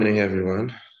Morning,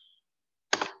 everyone.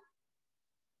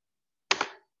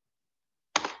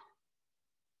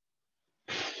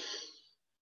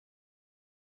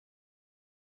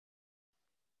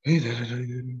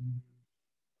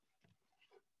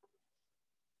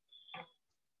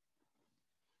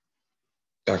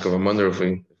 Jacob, I wonder if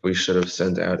we should have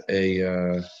sent out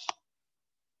an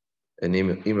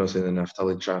email to the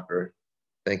Naftali Trapper,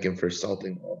 thank him for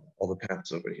salting all the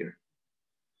paths over here.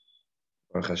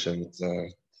 Baruch Hashem, it's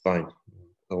fine.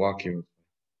 I'll walk you.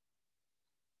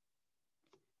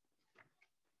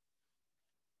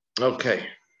 Okay.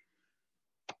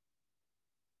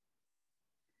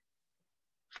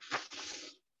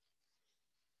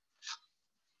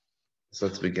 So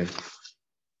let's begin.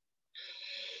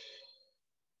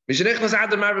 When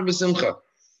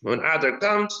Adar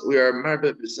comes, we are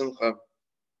marbe b'simcha.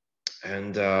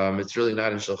 And it's really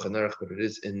not in Shulchan Aruch, but it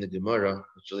is in the Gemara.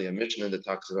 It's really a Mishnah that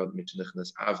talks about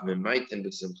Mishnechnas Av Memaitin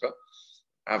b'simcha.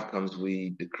 Av comes,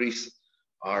 we decrease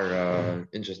our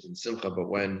interest in simcha, but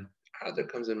when Adar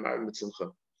comes in marbe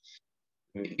b'simcha,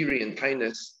 Meiri in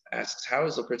kindness asks, how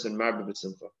is a person marbe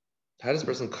b'simcha? How does a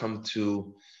person come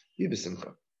to be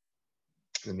b'simcha?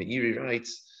 And Meiri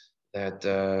writes that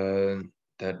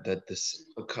that the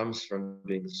simcha comes from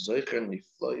being zoicher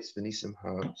niflois v'nisim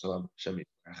ha'salam Hashem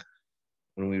yitbarach.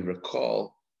 When we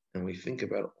recall and we think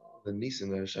about all the nisim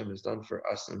that Hashem has done for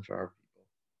us and for our people,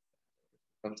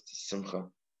 it comes to simcha.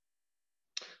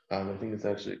 I think it's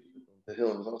actually the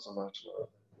hill is also much.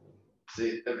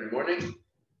 See every morning.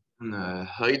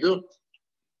 Haidu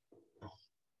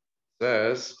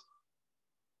says.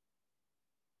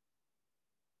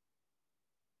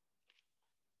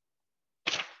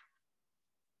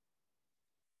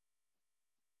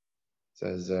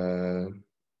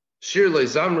 Shir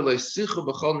le'zamr le'sichu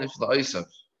b'chol nifla isav.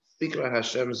 Speak about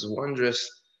Hashem's wondrous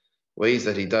ways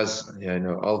that He does. Yeah, I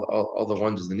know all the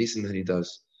wonders, the nisim that He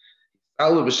does.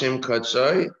 Alu b'shem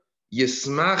kadshay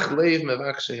yismach leiv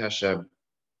mevakshay Hashem.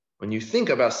 When you think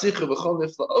about sichu b'chol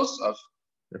nifla osav,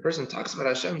 the person talks about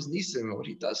Hashem's nisim, what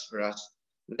He does for us.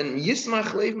 Then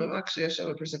yismach leiv mevakshay Hashem.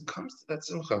 A person comes to that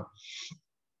simcha,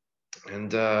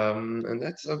 and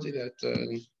that's something that.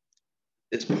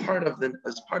 It's part of the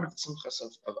simchas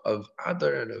of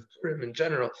Adar and of Purim in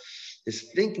general, is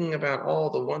thinking about all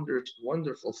the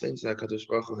wonderful things that Kadosh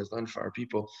Baruch Hu has done for our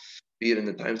people, be it in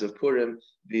the times of Purim,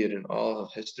 be it in all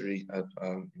of history of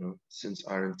since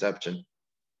our inception.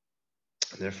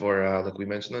 And therefore, like we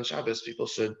mentioned on Shabbos, people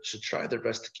should try their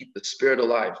best to keep the spirit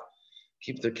alive,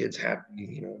 keep their kids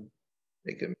happy,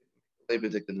 make them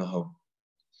lebedik in the home.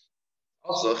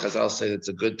 Also, Chazal say it's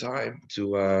a good time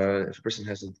to, if a person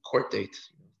has a court date,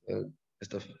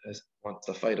 wants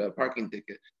to fight a parking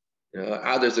ticket,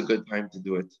 there's a good time to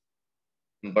do it.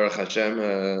 And Baruch Hashem,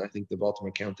 I think the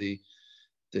Baltimore County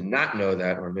did not know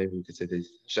that, or maybe we could say that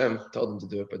Hashem told them to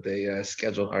do it, but they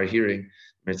scheduled our hearing,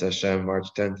 Beis Hashem,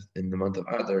 March 10th in the month of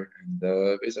Adar, and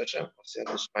Beis Hashem,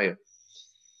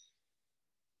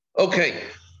 okay.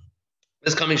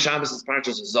 This coming Shabbos is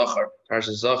Parshas Zachar.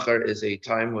 Parshas Zachar is a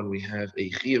time when we have a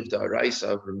chiyuv d'oraisa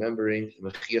of remembering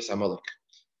Mechias Amalek.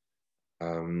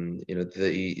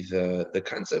 The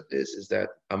concept is that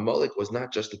Amalek was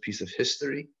not just a piece of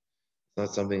history. It's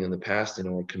not something in the past,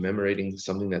 we're commemorating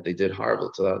something that they did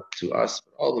horrible to us.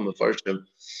 But all the Mefarshim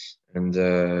and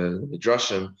the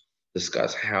Midrashim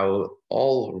discuss how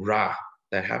all Ra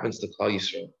that happens to Klal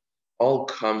Yisrael all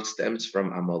stems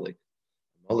from Amalek.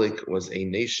 Amalek was a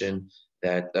nation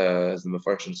that, as the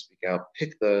Mefarshim speak out,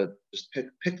 picked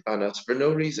on us for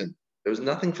no reason. There was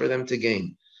nothing for them to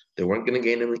gain. They weren't going to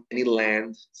gain any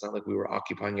land. It's not like we were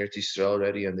occupying Eretz Yisrael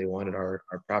already and they wanted our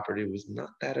property. It was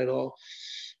not that at all.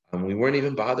 We weren't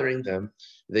even bothering them.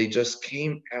 They just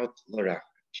came out l'ra,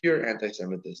 pure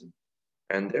anti-Semitism.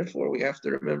 And therefore, we have to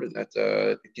remember that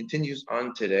it continues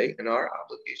on today, and our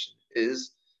obligation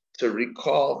is to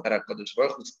recall that HaKadosh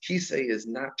Baruch Hu's kisei is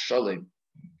not shalem.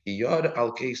 Yod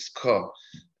al keis ka,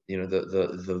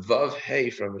 the vav hey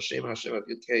from Hashem Hashem of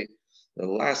Yud Kei, the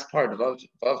last part vav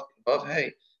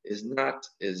hey is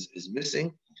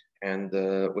missing, and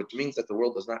which means that the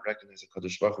world does not recognize a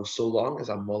Kadosh Baruch Hu so long as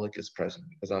Amalek is present,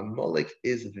 because Amalek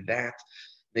is that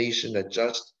nation that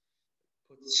just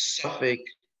puts suffix,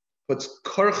 puts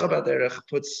korcha baderech,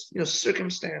 puts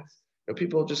circumstance.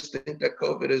 People just think that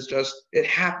COVID is just it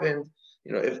happened.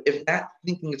 If that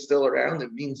thinking is still around,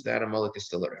 it means that Amalek is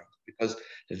still around, because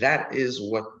that is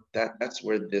that's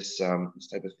where this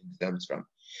type of thing stems from.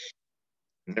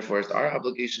 And therefore, it's our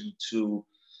obligation to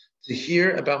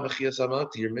hear about Mechias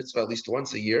Amalek, to hear mitzvah at least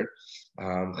once a year.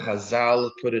 Chazal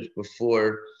put it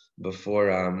before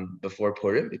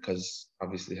Purim, because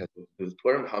obviously it has to do with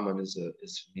Purim. Haman is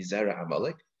Mizera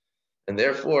Amalek. And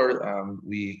therefore,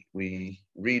 we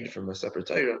read from a separate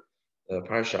Torah, the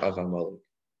Parsha of Amalek.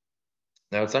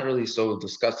 Now, it's not really so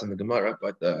discussed in the Gemara,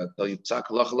 but the Yitzhak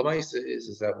Halacha L'Maisa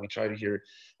is that we try to hear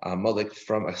Amalek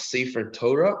from a Sefer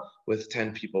Torah with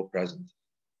 10 people present.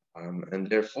 And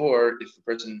therefore, if the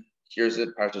person hears it,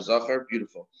 Parsha Zachar,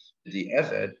 beautiful. The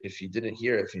Eved, if he didn't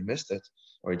hear it, if he missed it,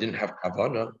 or he didn't have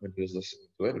Kavana when he was listening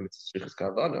to it, it's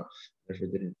Kavana, therefore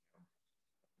didn't.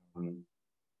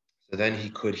 So then he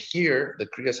could hear the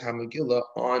Kriyas HaMegillah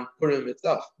on Purim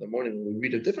itself. The morning when we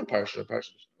read a different Parsha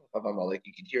of Amalek,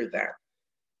 you can hear that.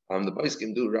 The Bais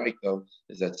can do right though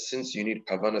is that since you need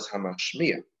Kavanas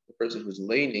Hamashmiya, the person who's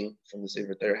leaning from the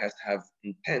Sefer Torah has to have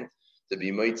intent to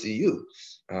be Moitzi you.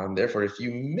 Therefore, if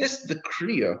you miss the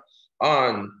Kriya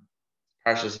on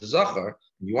Parshas Zachar,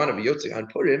 and you want to be Yotze on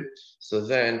Purim, so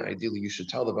then ideally you should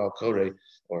tell the Baal Koreh,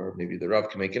 or maybe the Rav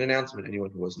can make an announcement.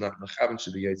 Anyone who was not Mechavan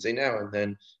should be Yotze now, and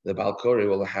then the Baal Koreh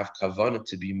will have Kavanah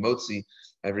to be Motzi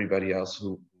everybody else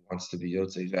who wants to be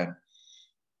Yotze then.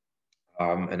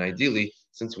 And ideally,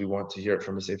 since we want to hear it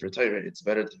from a Sefer Torah, it's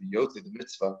better to be Yotze the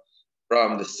mitzvah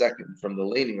from the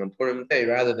laning on Purim day,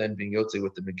 rather than being Yotze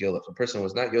with the Megillah. If a person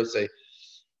was not Yotze,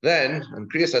 then on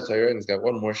Kriyas HaTorah, and he's got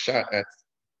one more shot at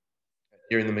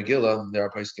hearing the Megillah, there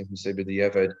are poskim who say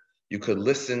b'diavad, you could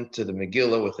listen to the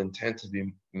Megillah with intent to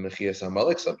be Mechias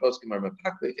Amalek. Some poskim are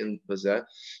mepakle in Bazeh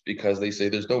because they say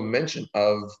there's no mention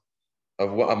of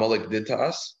what Amalek did to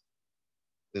us.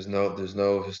 There's no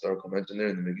historical mention there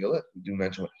in the Megillah. We do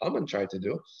mention what Haman tried to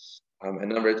do. And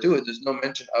number two, there's no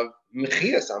mention of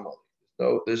Mechias Amalek.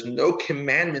 There's no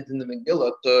commandment in the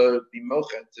Megillah to be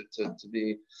mochet,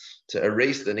 to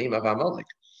erase the name of Amalek.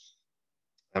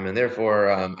 And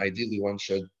therefore, ideally, one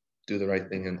should do the right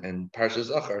thing and Parsha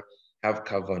Zachar have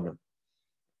kavanah.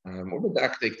 We're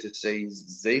medactic to say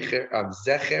zecher,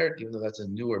 even though that's a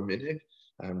newer minhag.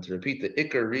 To repeat, the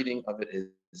ikar reading of it is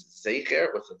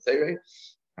zecher with a tzere.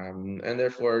 And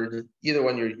therefore, either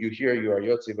when you hear you are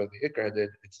yotze, but the ikar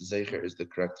did, it's zecher is the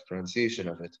correct pronunciation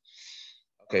of it.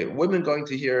 Okay, women going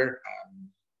to hear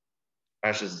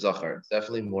Parsha Zachar. It's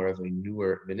definitely more of a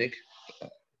newer minhag.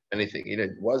 Anything,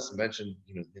 it was mentioned,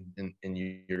 in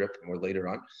Europe more later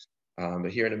on, but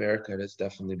here in America, it has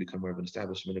definitely become more of an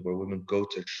establishment where women go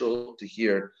to shul to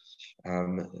hear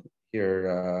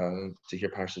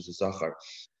Parshas Zachar.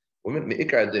 Women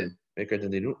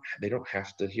they don't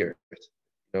have to hear it.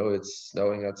 It's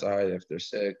snowing outside. If they're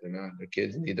sick, their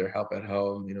kids need their help at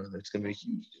home. It's going to be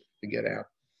huge to get out.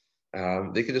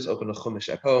 They could just open a chumash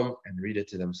at home and read it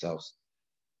to themselves.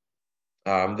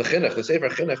 The Sefer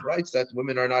Chinuch writes that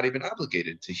women are not even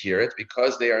obligated to hear it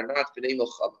because they are not b'nei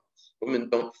milchama. Women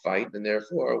don't fight, and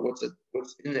therefore, what's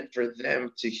in it for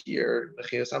them to hear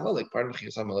Mechias Amalek? Part of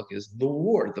Mechias Amalek is the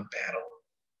war, the battle.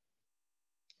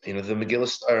 The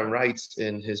Megillah writes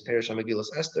in his Perush Megillah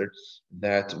Esther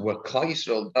that what Klal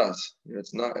Yisrael does,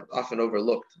 it's not often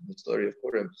overlooked in the story of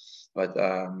Purim, but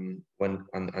when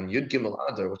on Yud Gimel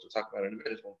Adar, which we'll talk about in a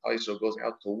minute, when Klal Yisrael goes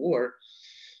out to war,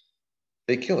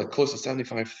 they kill close to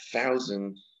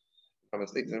 75,000, I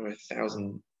mistake,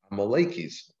 75,000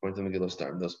 Amalekis, according to Megillah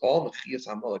Star. Those all Mechias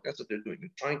Amalek, that's what they're doing. They're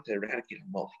trying to eradicate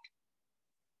Amalek.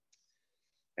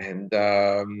 And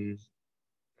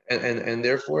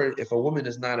therefore, if a woman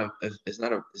is not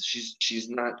she's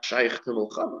not shaykh to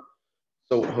milchama.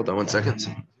 So hold on one second.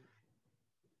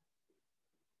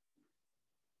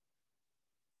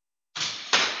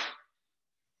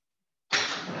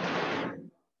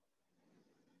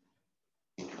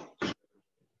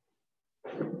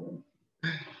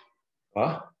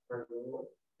 Huh?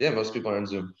 Yeah, most people are on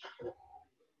Zoom.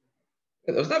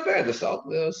 It was not bad. The salt.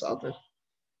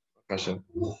 Question.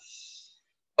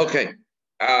 Okay.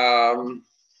 Minchas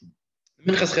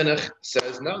Chinuch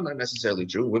says no, not necessarily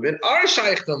true. Women are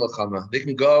shaykh to milchama. They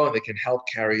can go and they can help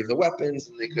carry the weapons,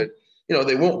 and they could,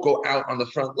 they won't go out on the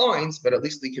front lines, but at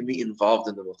least they can be involved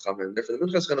in the milchama. And therefore, the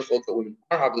Minchas Chinuch holds that women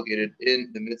are obligated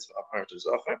in the mitzvah of Parsha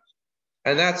Zachar.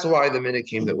 And that's why the minute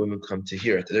came that women come to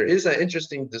hear it. There is an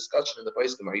interesting discussion in the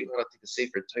Paiskim. Are you allowed to take a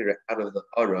Sefer Torah out of the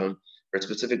Aron for a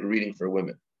specific reading for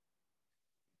women?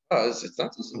 Because it's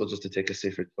not so simple just to take a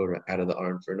Sefer Torah out of the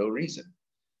Aron for no reason.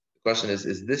 The question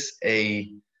is this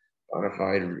a bona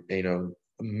fide,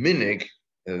 minig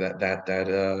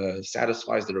that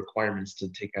satisfies the requirements to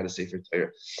take out a Sefer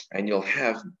Torah? And you'll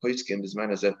have Paiskim,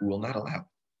 Bismanazet, who will not allow.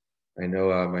 I know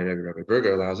my Rabbi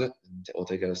Berger allows it. We'll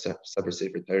take out a separate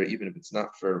Sefer Torah, even if it's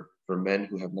not for men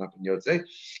who have not been Yotzei,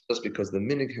 just because the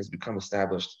minig has become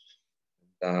established.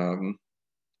 And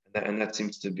that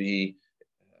seems to be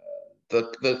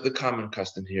the common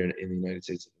custom here in the United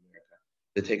States of America.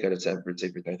 To take out a separate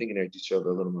Sefer Torah. I think in Eretz Yisrael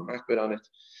they're a little more makbid on it.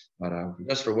 But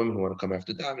just for women who want to come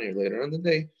after davening or later on in the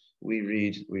day, we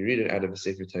read it out of a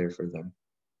Sefer Torah for them.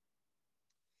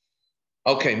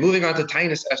 Okay, moving on to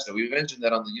Tainus Esther. We mentioned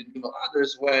that on the Yud Gimel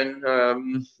others when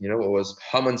what was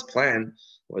Haman's plan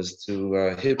was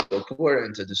to hit Kippur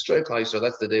and to destroy Klal. So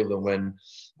that's the day when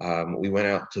we went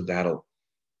out to battle,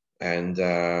 and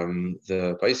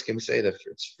the Paiskim say that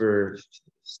it's for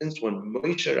since when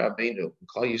Moshe Rabbeinu and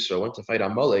Klal Yisrael went to fight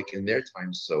Amalek in their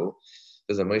time, so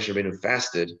because Moshe Rabbeinu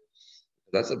fasted,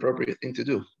 that's the appropriate thing to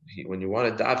do. When you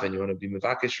want to daven, you want to be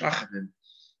mevakesh rachamim.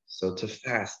 So to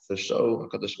fast, to show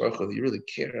HaKadosh Baruch Hu that you really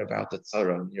care about the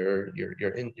tzara, you're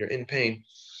in pain.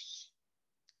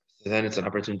 So then it's an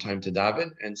opportune time to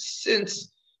daven. And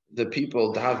since the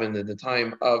people daven in the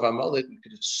time of Amalek, we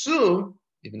could assume,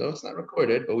 even though it's not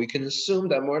recorded, but we can assume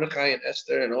that Mordechai and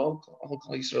Esther and all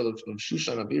Klal Yisrael of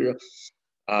Shushan Abira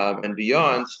and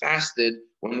beyond fasted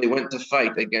when they went to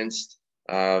fight against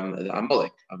the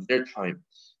Amalek of their time.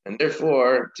 And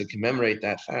therefore, to commemorate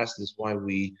that fast is why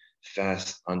we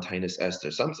fast on Tainus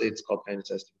Esther. Some say it's called Tainus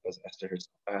Esther because Esther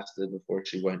herself fasted before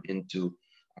she went into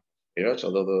Eretz,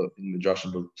 although the Midrash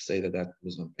book say that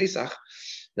was on Pesach.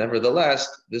 Nevertheless,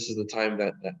 this is the time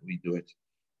that we do it.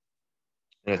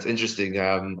 And it's interesting.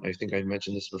 I think I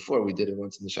mentioned this before. We did it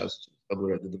once in the Shas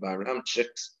the Maharam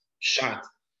Shik's shot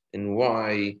in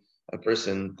why a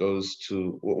person goes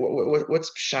to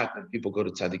what's pshat that people go to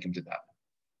tzaddikim to daven.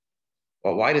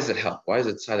 Well, why does it help? Why is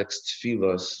it tzaddik's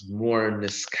tefillos more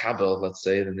niskabel, let's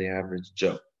say, than the average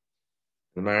Joe?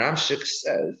 The Maharam Shik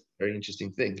says very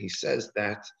interesting thing. He says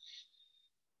that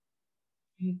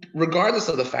regardless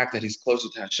of the fact that he's closer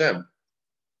to Hashem,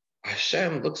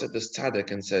 Hashem looks at this tzaddik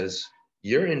and says,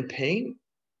 "You're in pain."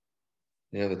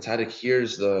 The tzaddik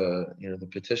hears the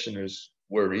petitioner's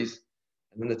worries,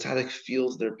 and then the tzaddik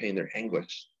feels their pain, their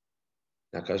anguish.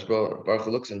 Now, Kadosh Baruch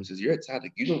Hu looks at him and says, "You're a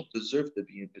tzaddik. You don't deserve to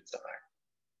be in bitzar.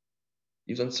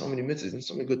 You've done so many mitzvahs and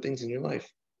so many good things in your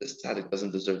life. This tzaddik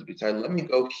doesn't deserve to be bitzar. Let me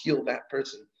go heal that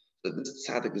person so that this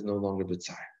tzaddik is no longer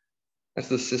bitzar." That's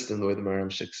the system, the way the Maharam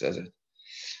Shik says it.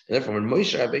 And therefore, when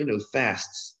Moshe Rabbeinu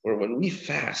fasts, or when we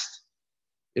fast,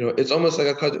 it's almost like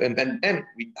a cut. And then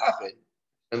we daven.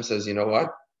 Hashem says, "You know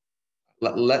what?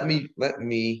 Let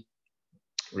me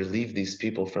relieve these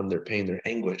people from their pain, their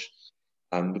anguish,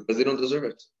 because they don't deserve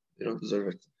it. They don't deserve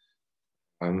it."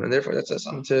 And therefore, that's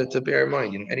something to bear in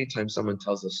mind. Anytime someone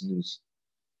tells us news,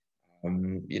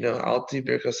 Alti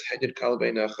Birkas Hedid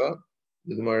Kalbeinecha,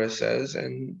 the Gemara says,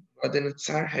 and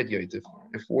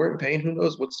if we're in pain, who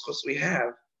knows what schus we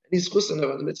have? Any schus in the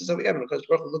mitzvahs that we have, because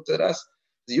Baruch Hu looked at us,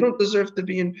 you don't deserve to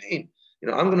be in pain.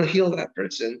 I'm going to heal that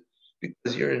person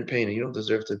because you're in pain and you don't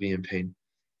deserve to be in pain.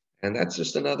 And that's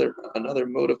just another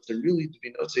motive to really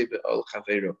be notzei be'ol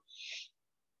chaveiro.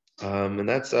 And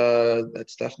that's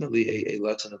definitely a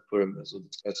lesson of Purim, as we'll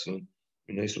discuss soon.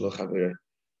 Certainly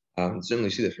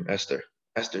see that from Esther.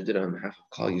 Esther did it on behalf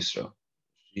of Klal Yisrael.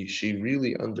 She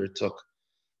really undertook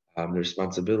the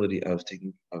responsibility of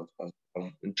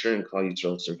ensuring Klal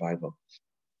Yisrael's survival.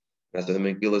 That's why the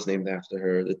Megillah is named after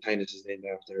her. The Tainus is named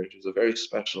after her. She was a very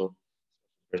special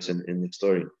person in the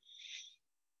story.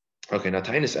 Okay, now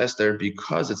Tainus Esther,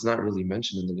 because it's not really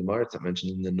mentioned in the Gemara, it's not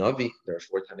mentioned in the Navi. There are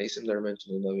 4 Tanaisim that are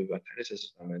mentioned in the Navi, but Tainus Esther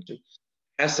is not mentioned.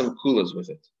 It has some kulas with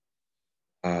it.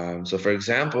 So, for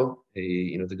example,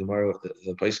 the Gemara,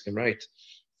 the place can write,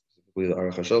 specifically the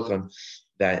Aruch HaShulchan,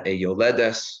 that a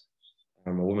yoledes,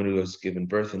 a woman who has given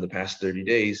birth in the past 30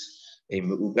 days, a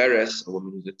me'uberes, a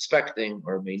woman who's expecting,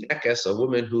 or a meinekes, a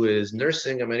woman who is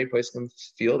nursing, and many places can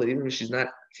feel that even if she's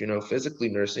not, physically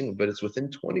nursing, but it's within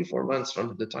 24 months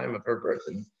from the time of her birth,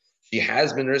 and she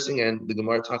has been nursing, and the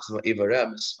Gemara talks about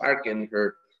Evarem, Sparkin,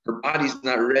 her body's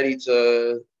not ready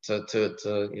to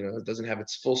it doesn't have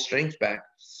its full strength back.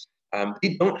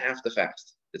 They don't have to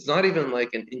fast. It's not even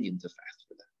like an Indian to fast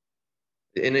for them.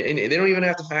 And they don't even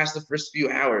have to fast the first few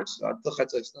hours.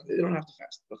 They don't have to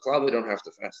fast. The Klal, they don't have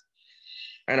to fast.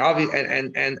 And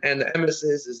the emes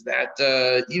is that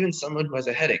even someone who has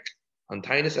a headache on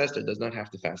Tainus Esther does not have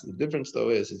to fast. The difference, though,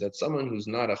 is that someone who's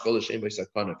not a chol l'shem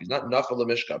b'sakana, he's not nafal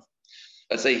l'mishkav.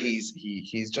 Let's say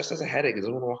he's just has a headache. He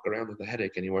doesn't want to walk around with a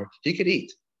headache anymore. He could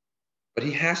eat, but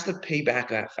he has to pay back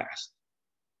that fast.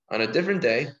 On a different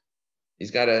day,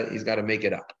 he's got to make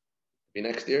it up. Maybe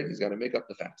next year, he's got to make up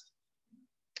the fast.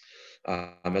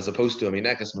 As opposed to a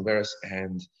minekes, muberes,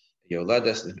 and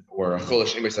yoledes, or a chol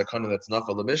l'shem b'sakana that's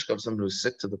nafal l'mishkav, someone who's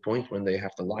sick to the point when they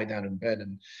have to lie down in bed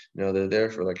and they're there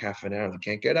for like half an hour and they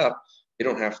can't get up. They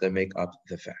don't have to make up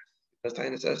the fast. Because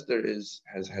Tainus Esther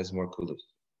has more kulos.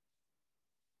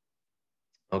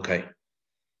 Okay.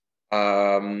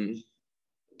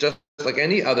 Just like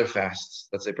any other fast.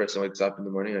 Let's say a person wakes up in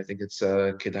the morning. I think it's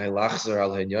Kedai Lachzor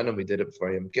al Hanyanim. We did it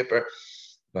before Yom Kippur.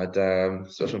 But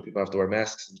especially when people have to wear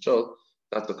masks and shul,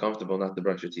 not so comfortable not to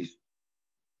brush your teeth.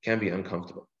 Can be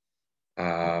uncomfortable.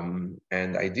 And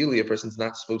ideally, a person's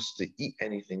not supposed to eat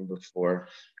anything before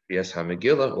Kriyas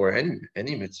HaMegillah or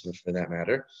any mitzvah for that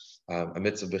matter. A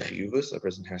mitzvah b'chiyuvus, a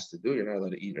person has to do. You're not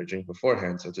allowed to eat or drink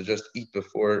beforehand. So to just eat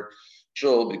before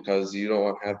shul because you don't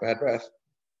want to have bad breath,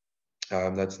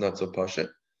 that's not so pashut.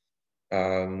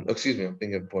 Excuse me, I'm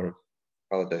thinking of Purim.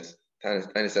 Apologize.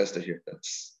 Tainus Esther here.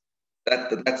 That's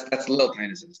little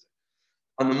Tainus Esther.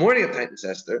 On the morning of Tainus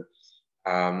Esther,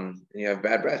 and you have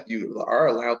bad breath, you are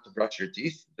allowed to brush your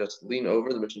teeth. Just lean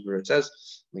over. The Mishnah Berurah says,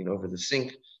 lean over the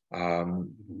sink.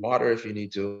 Water if you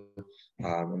need to.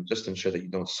 Just ensure that you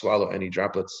don't swallow any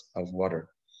droplets of water.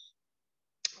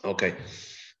 Okay.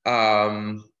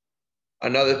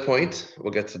 Another point,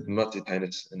 we'll get to the Mati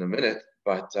Tainus in a minute,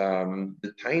 but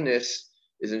the Tainus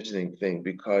is an interesting thing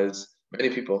because many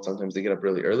people, sometimes they get up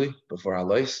really early before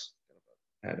Alois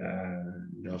at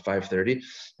 5:30,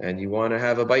 and you want to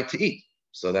have a bite to eat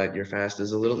so that your fast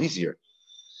is a little easier.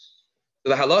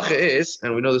 So the halacha is,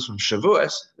 and we know this from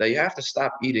Shavuos, that you have to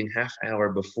stop eating half hour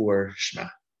before Shema,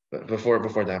 before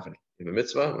davening. You have a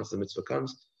mitzvah, once the mitzvah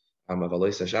comes, of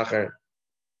Alois HaShachar,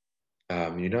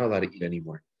 you're not allowed to eat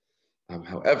anymore.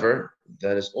 However,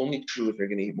 that is only true if you're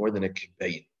going to eat more than a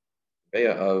kibbeh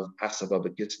of asaba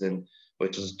b'gisnin,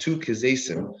 which is 2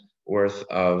 kizesim worth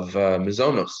of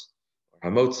mizonos,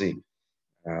 or hamotzi.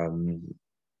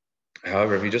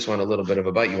 However, if you just want a little bit of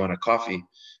a bite, you want a coffee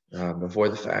before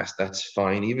the fast, that's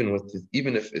fine, even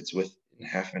if it's within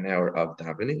half an hour of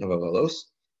davening of avalos.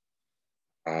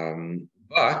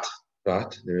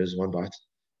 But there is one but.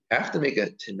 You have to make a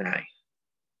tenai.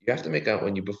 You have to make out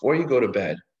before you go to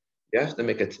bed. You have to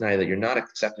make a tenai that you're not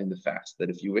accepting the fast. That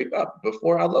if you wake up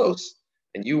before alos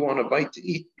and you want a bite to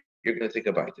eat, you're going to take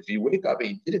a bite. If you wake up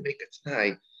and you didn't make a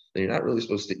tenai, then you're not really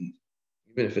supposed to eat,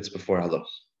 even if it's before alos.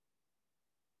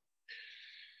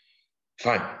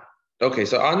 Fine. Okay,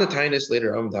 so on the Tainus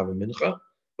later on, have a mincha.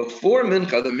 Before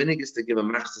mincha, the minig is to give a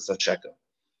machzis a shekel.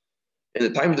 In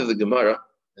the times of the Gemara,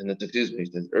 and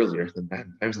earlier, the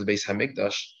times of the Beis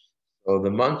Hamikdash, so the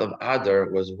month of Adar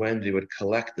was when they would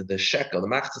collect the shekel, the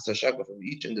machzis a shekel from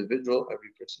each individual, every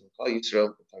person in Klal Yisrael.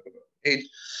 We'll talk about age.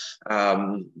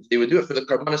 They would do it for the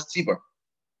karbanos tzibur.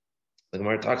 The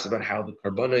Gemara talks about how the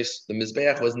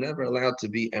mizbeach was never allowed to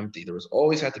be empty. There was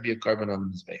always had to be a karban on the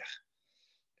mizbeach.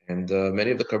 And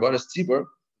many of the karbanos tzibur,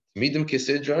 midim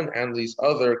kisidron, and these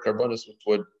other karbanos which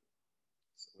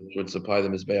would supply the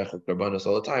mizbeach with karbanos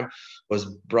all the time, was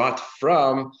brought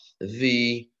from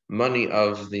the money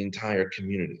of the entire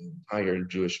community, the entire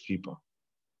Jewish people.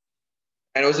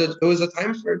 And it was a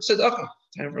time for tzedakah,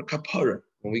 time for kapara.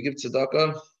 When we give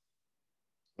tzedakah,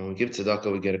 we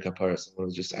get a kapara. Someone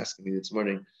was just asking me this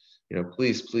morning,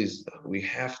 please, we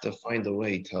have to find a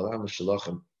way to allow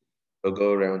Mashalachim to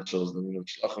go around shuls.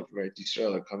 Shalachim from Eretz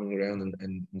Yisrael are coming around,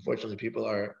 and unfortunately people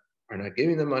are not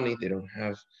giving them money.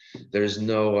 There's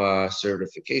no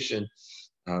certification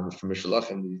for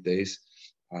Mashalachim these days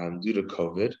due to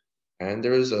COVID. And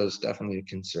there is definitely a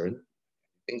concern.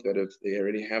 I think that if they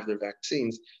already have their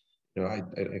vaccines, I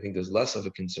think there's less of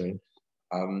a concern.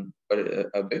 But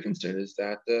a big concern is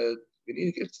that we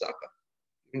need to give tzedakah.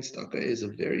 Giving tzedakah is a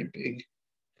very big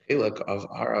chilek of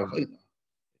our avodah.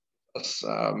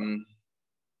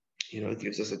 It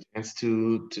gives us a chance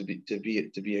to be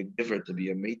a giver, to be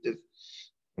a meitiv,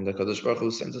 and the Kadosh Baruch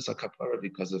Hu sends us a kapara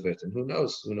because of it. And who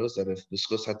knows that if the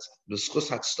schus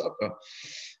had tzedakah,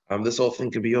 this whole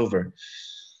thing could be over.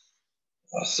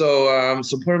 So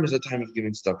Purim is a time of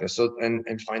giving tzedakah,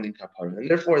 and finding kapara, and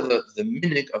therefore the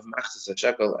minig of machzis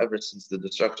shekel ever since the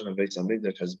destruction of Beis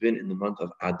Hamikdash has been in the month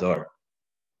of Adar.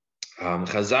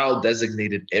 Chazal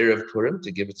designated erev Purim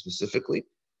to give it specifically.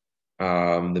 The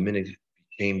minig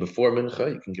came before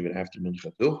mincha. You can give it after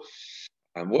mincha too.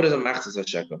 What is a machzis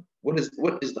shekel? What is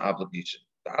the obligation?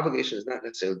 The obligation is not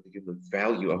necessarily to give the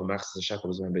value of a machzis shekel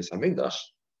as when Beis Hamikdash.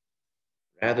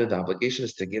 Rather, the obligation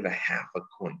is to give a half a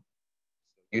coin.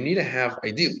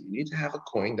 Ideally, you need to have a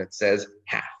coin that says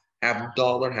half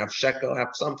dollar, half shekel,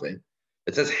 half something.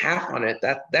 It says half on it.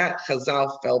 That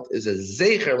Chazal felt is a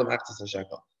zecher l'machzis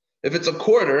shekel. If it's a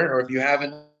quarter, or if you have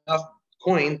enough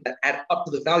coin that add up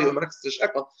to the value of machzis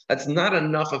shekel, that's not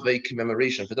enough of a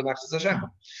commemoration for the machzis shekel.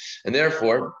 And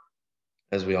therefore,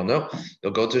 as we all know,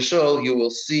 you'll go to shul, you will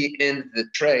see in the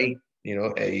tray,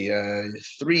 a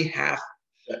three half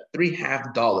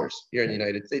dollars. Here in the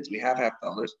United States, we have half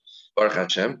dollars, Baruch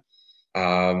Hashem.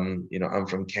 I'm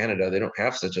from Canada. They don't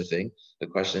have such a thing. The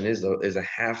question is, though, is a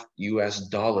half US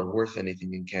dollar worth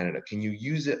anything in Canada? Can you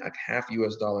use it a half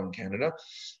US dollar in Canada?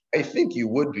 I think you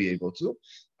would be able to.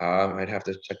 I'd have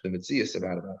to check the Mitzias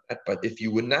about that. But if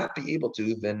you would not be able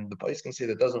to, then the place can say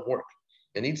that doesn't work.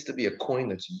 It needs to be a coin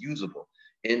that's usable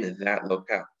in that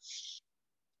locale.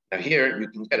 Now here you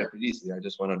can get it pretty easily. I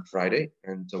just went on Friday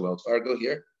and to Wells Fargo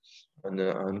here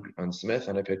on Smith,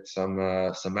 and I picked some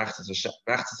machzas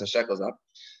shekels up.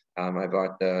 I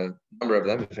bought a number of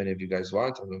them. If any of you guys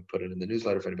want, I'm going to put it in the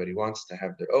newsletter if anybody wants to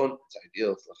have their own. It's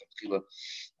ideal.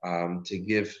 It's to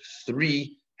give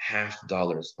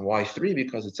 $3.50. Why three?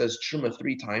 Because it says truma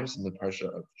 3 times in the parsha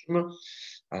of truma,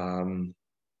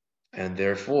 and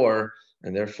therefore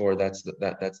that's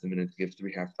the minute to give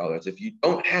 $3.50. If you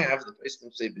don't have, the place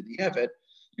can say b'diavad,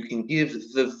 you can give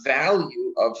the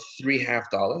value of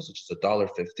 $3.50, which is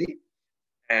 $1.50,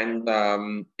 and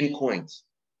in coins.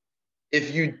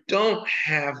 If you don't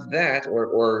have that,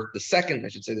 or the second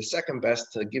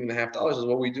best to giving the $0.50 is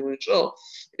what we do in shul,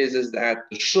 is that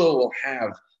the shul will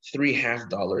have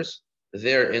 $3.50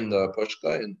 there in the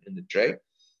pushka, in the tray,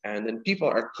 and then people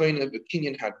are kind of a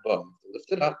kinyan hagbah,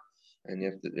 lift it up, and you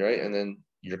have to, right, and then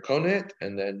you're kona it,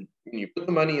 and then when you put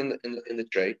the money in the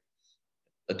tray,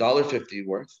 $1.50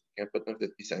 worth. You can't put them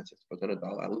 50 cents. Put them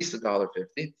 $1, at least $1.50.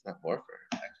 It's not more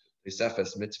for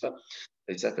Pesefes mitzvah,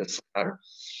 Pesefes schar.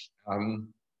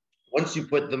 Once you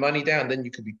put the money down, then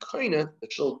you can be koina. The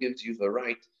shul gives you the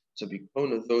right to be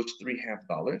koina those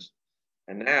 $3.50,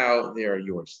 and now they are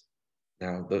yours.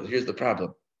 Now here's the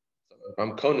problem. So if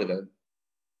I'm koina them,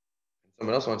 and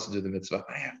someone else wants to do the mitzvah,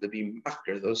 I have to be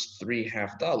mafker those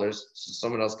 $3.50 so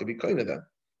someone else could be koina them.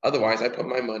 Otherwise, I put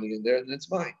my money in there and it's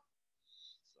mine.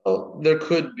 So there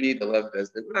could be the Lev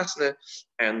Bezdin Masna,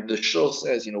 and the shul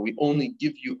says, we only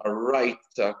give you a right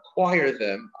to acquire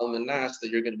them, al-manas, that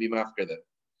you're going to be mafker them.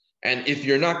 And if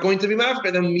you're not going to be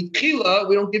mafker them, mikila,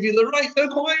 we don't give you the right to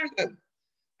acquire them.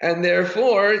 And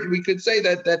therefore, we could say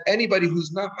that anybody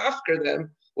who's not mafker them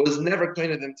was never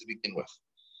kind of them to begin with.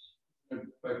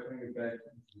 By putting it back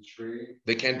into the tree,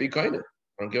 they can't be kind of.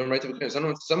 I don't give them right to be kind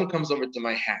of. Someone comes over to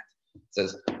my hat,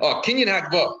 says, "Oh, kinyan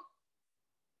hakva."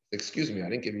 Excuse me, I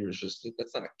didn't give you a shustit.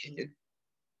 That's not a kinyan.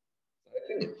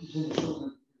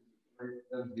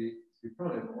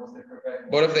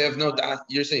 What if they have no das?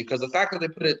 You're saying because the fact that they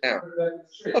put it down.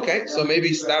 Okay, so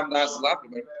maybe stam das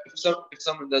lahafker. If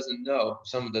someone doesn't know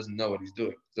what he's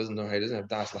doing, doesn't know how he doesn't have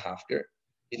das lahafker,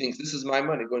 he thinks this is my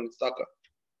money going to tzedakah.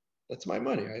 That's my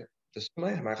money, right? This is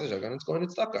my machzas. It's going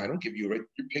to tzedakah. I don't give you right.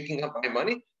 You're picking up my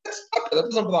money. That's tzedakah. That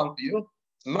doesn't belong to you.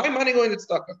 It's my money going to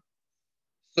tzedakah.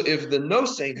 So if the no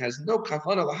saint has no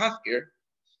kavana lahafkir,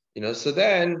 so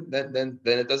then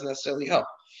it doesn't necessarily help.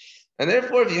 And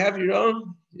therefore, if you have your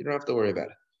own, you don't have to worry about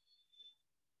it.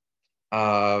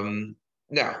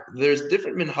 Now, there's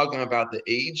different minhagim about the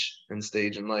age and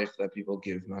stage in life that people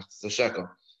give machzas shekel.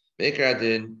 Meikar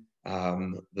adin,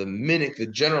 the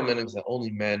general minhag is that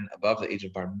only men above the age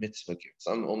of bar mitzvah give.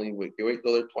 Some only wait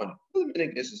till they're 20. The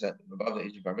minhag is that above the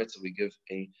age of bar mitzvah we give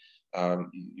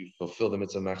you fulfill the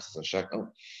mitzvah machzas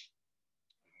shekel.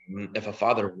 If a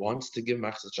father wants to give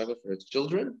machzas shekel for his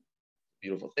children,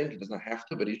 beautiful thing. He does not have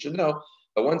to, but he should know.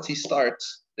 But once he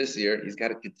starts this year, he's got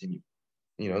to continue,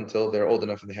 until they're old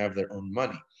enough and they have their own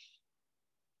money.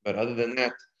 But other than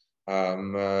that,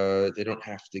 they don't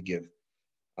have to give.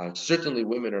 Certainly,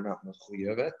 women are not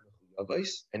mechuyavet,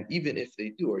 and even if they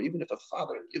do, or even if a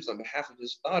father gives on behalf of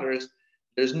his daughters,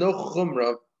 there's no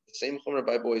chumrah. The same chumrah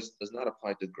by boys does not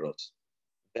apply to girls.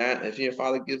 That if your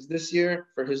father gives this year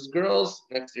for his girls,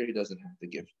 next year he doesn't have to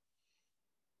give.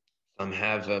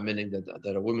 Have meaning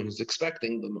that a woman who's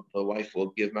expecting, the wife will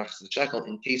give machzas shekel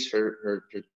in case her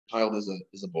child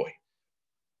is a boy.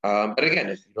 But again,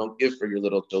 if you don't give for your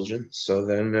little children, so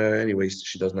then anyways,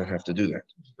 she does not have to do that.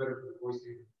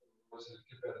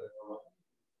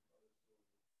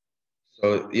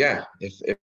 So yeah,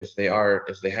 if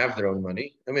they have their own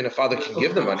money, a father can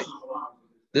give them money.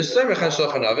 There's some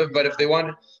Shulchan Aruch, but if they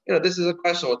want, this is a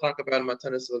question we'll talk about in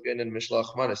Matanis again in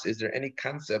Mishloach Manos. Is there any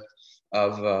concept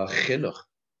of chinuch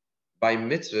by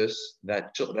mitzvahs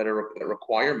that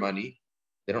require money?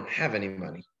 They don't have any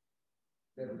money.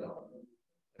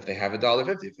 If they have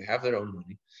 $1.50, if they have their own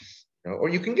money, or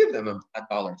you can give them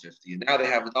 $1.50. And now they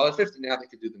have $1.50. Now they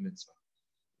can do the mitzvah.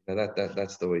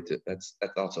 That's the way to. That's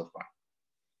also fine.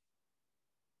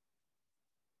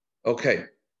 Okay.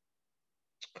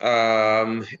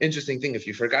 Interesting thing, if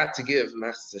you forgot to give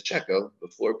machzas shekel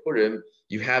before Purim,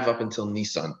 you have up until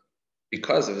Nisan,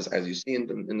 because as you see in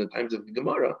the times of the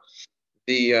Gemara,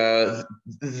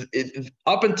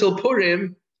 up until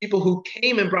Purim, people who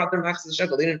came and brought their machzis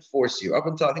shekel, they didn't force you. Up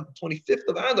until I think the 25th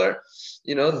of Adar,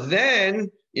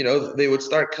 then they would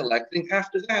start collecting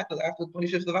after that, after the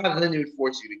 25th of Adar, then they would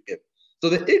force you to give. So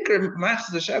the ikr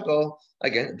machzis shekel,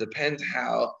 again, it depends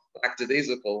how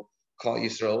lackadaisical Klal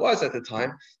Yisrael was at the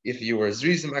time. If you were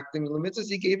Zrizim Akdim Lemitzvahs,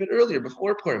 he gave it earlier,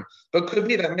 before Purim. But could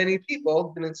be that many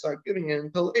people didn't start giving it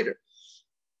until later.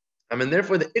 And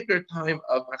therefore, the ikr time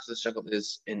of machzis shekel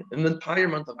is in the entire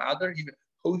month of Adar, even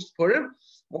post Purim.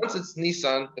 Once it's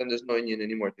Nisan, then there's no union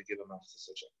anymore to give a machzis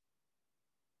shekel.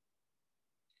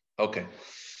 Okay,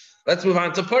 let's move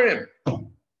on to Purim.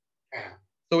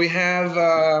 So we have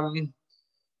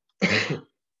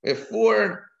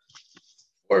four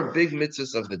big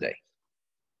mitzvahs of the day.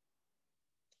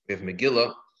 We have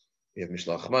Megillah, we have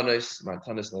Mishlach Manos,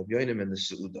 Matanis Lavyonim, and the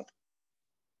Su'udah.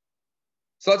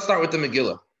 So let's start with the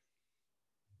Megillah.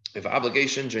 We have an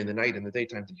obligation during the night and the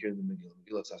daytime to hear the Megillah.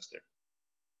 Megillah Esther.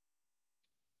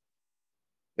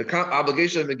 The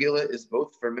obligation of Megillah is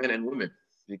both for men and women,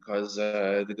 because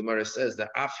the Gemara says that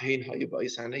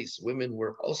women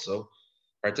were also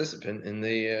participant in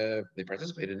they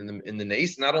participated in the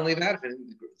Nes. Not only that, the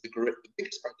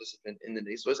biggest participant in the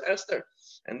Nes was Esther,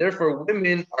 and therefore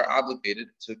women are obligated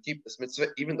to keep this mitzvah,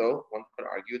 even though one could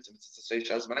argue it's a mitzvah to say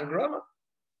Shazman Grama.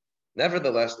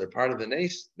 Nevertheless, they're part of the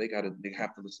Nes. They have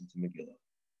to listen to Megillah,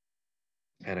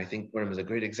 and I think Purim is a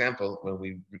great example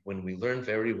when we learn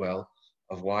very well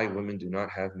of why women do not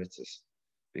have mitzvahs,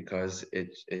 because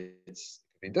it's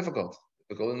difficult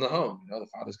in the home. The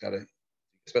father's got to,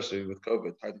 especially with COVID,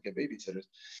 it's hard to get babysitters.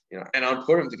 And on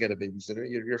Purim to get a babysitter,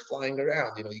 you're flying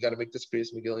around. You got to make this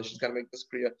Kriyas Megillah, and she's got to make this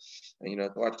Kriya, and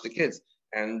to watch the kids.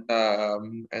 And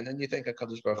then you think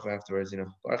HaKadosh Baruch Hu afterwards.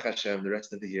 Baruch Hashem, the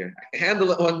rest of the year I can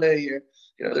handle it one day a year.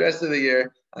 The rest of the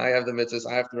year I have the mitzvahs.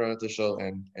 I have to run at the shul,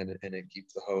 and it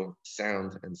keeps the home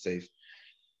sound and safe.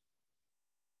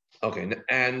 Okay,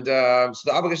 and so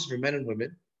the obligation for men and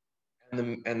women,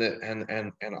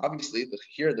 and obviously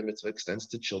here the mitzvah extends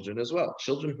to children as well.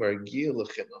 Children who are giyul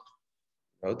l'chinuch.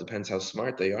 It depends how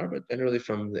smart they are, but generally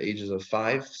from the ages of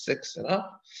 5, 6, and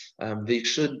up, they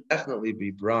should definitely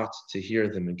be brought to hear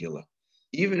the Megillah,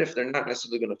 even if they're not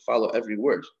necessarily going to follow every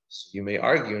word. So you may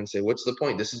argue and say, what's the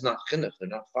point? This is not chinuch. They're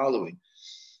not following.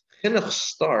 Chinuch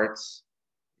starts,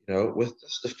 with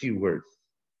just a few words.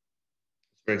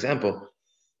 For example,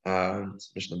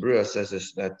 Mishnah Berurah says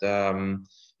this, that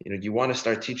you want to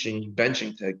start teaching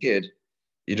benching to a kid.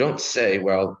 You don't say,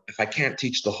 well, if I can't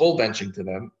teach the whole benching to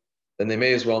them, then they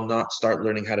may as well not start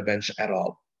learning how to bench at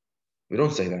all. We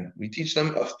don't say that. We teach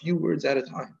them a few words at a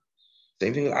time.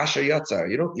 Same thing with Asher Yatzar.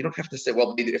 You don't have to say,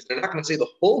 well, if they're not going to say the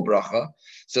whole bracha,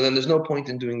 so then there's no point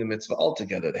in doing the mitzvah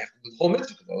altogether. They have to do the whole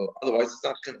mitzvah. Otherwise, it's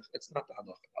not the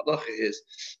halacha. Halacha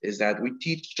is that we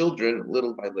teach children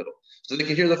little by little. So they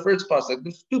can hear the first pasuk,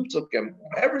 the stupzukim,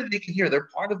 whatever they can hear, they're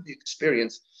part of the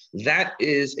experience. That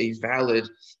is a valid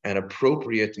and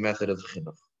appropriate method of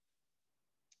chinuch.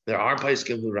 There are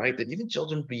poskim who write that even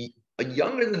children be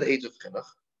younger than the age of chinuch,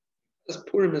 because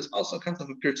Purim is also kind of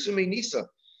a Pirsumei Nisa.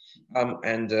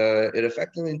 And it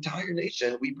affected the entire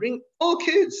nation. We bring all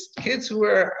kids who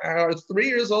are 3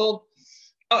 years old.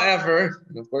 However,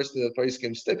 and of course, the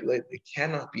poskim stipulate they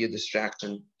cannot be a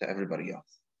distraction to everybody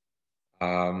else.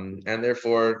 And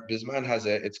therefore, Bisman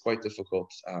it's quite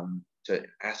difficult to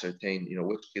ascertain,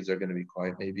 which kids are going to be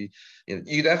quiet. Maybe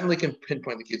you definitely can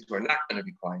pinpoint the kids who are not going to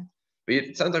be quiet,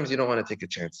 but sometimes you don't want to take a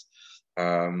chance.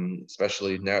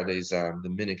 Especially nowadays, the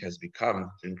minhag has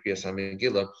become in Kriyas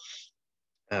HaMegillah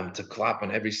to clap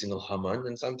on every single Haman,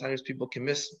 and sometimes people can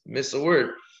miss a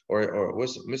word or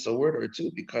miss a word or two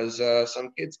because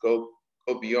some kids go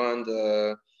beyond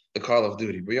the call of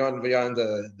duty, beyond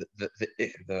the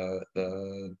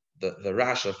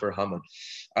rasha for Haman.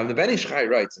 The Ben Ish Chai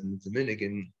writes, and the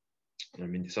minhag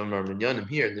some of our minyanim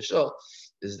here in the show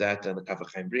is that the Kaf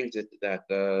HaChaim brings it that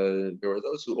there were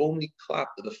those who only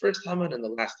clapped to the first Haman and the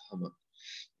last Haman.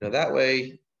 That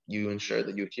way you ensure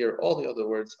that you hear all the other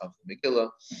words of the Megillah.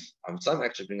 Some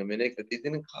actually bring a minhag that they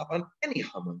didn't clap on any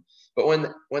Haman. But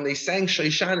when they sang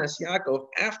Shoishanas Yaakov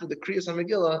after the Kriyas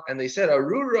HaMegillah and they said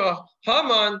Arura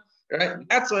Haman, right?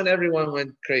 That's when everyone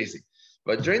went crazy.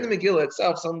 But during the Megillah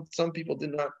itself, some people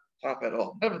did not clap at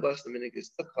all. Nevertheless, the minhag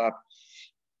is to clap.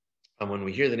 And when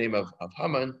we hear the name of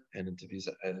Haman, and to be as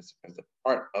a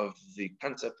part of the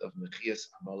concept of Mechias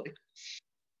Amalek,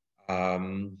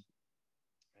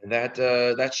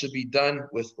 that should be done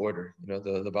with order.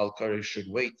 The Balkari should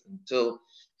wait until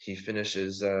he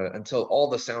finishes, until all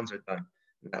the sounds are done.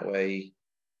 And that way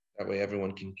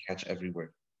everyone can catch every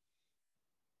word.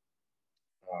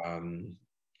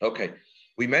 Okay,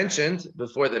 we mentioned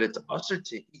before that it's usher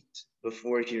to eat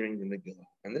before hearing the Megillah.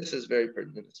 And this is very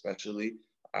pertinent, especially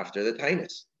after the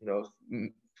Tainus.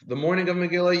 The morning of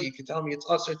Megillah, you can tell me it's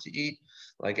usher to eat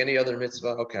like any other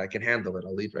mitzvah. Okay, I can handle it.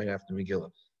 I'll eat right after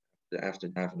Megillah, after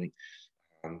davening,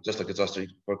 just like it's usher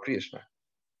before Kriya Shema.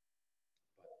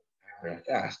 After a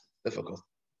fast, difficult.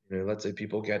 Let's say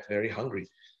people get very hungry,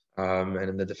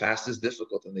 and the fast is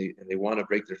difficult, and they want to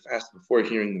break their fast before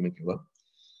hearing the Megillah.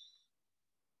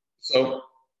 So,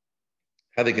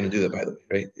 how are they going to do that? By the way,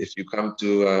 right? If you come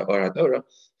to Or HaTorah,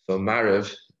 so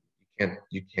Mariv,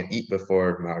 you can't eat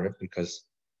before Mariv because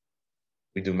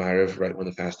we do Mariv right when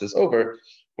the fast is over.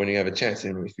 When you have a chance,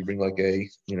 and if you bring like a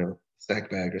snack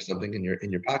bag or something in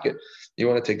your pocket, you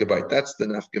want to take a bite. That's the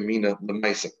nafkamina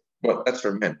l'maisa. But that's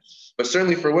for men. But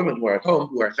certainly for women who are at home,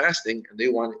 who are fasting, and they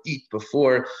want to eat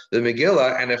before the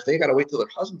Megillah, and if they got to wait till their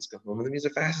husbands come home, that means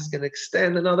their fast is going to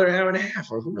extend another hour and a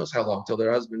half, or who knows how long, till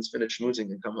their husbands finish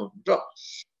schmoozing and come home from job.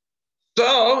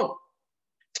 So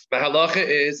the halacha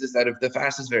is that if the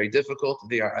fast is very difficult,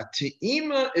 a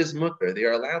te'ima is mutter. They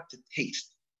are allowed to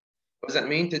taste. What does that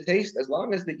mean? To taste, as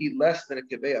long as they eat less than a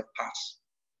kiveh of pas,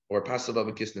 or pas above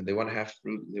a kisnin. They want to have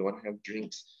fruit, they want to have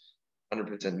drinks,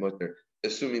 100% mutter,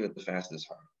 assuming that the fast is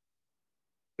hard.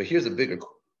 But here's a bigger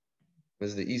quote. This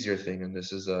is the easier thing, and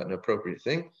this is an appropriate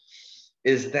thing,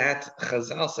 is that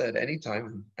Chazal said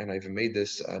anytime, and I've made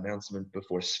this announcement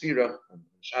before Sfira, on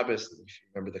Shabbos, if you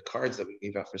remember the cards that we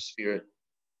gave out for Sfira,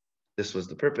 this was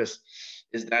the purpose,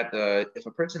 is that if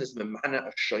a person is memana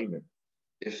a shomer,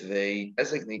 if they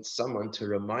designate someone to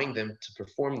remind them to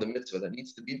perform the mitzvah that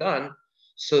needs to be done,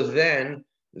 so then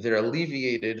they're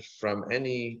alleviated from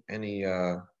any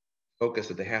focus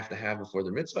that they have to have before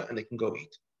the mitzvah, and they can go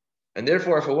eat. And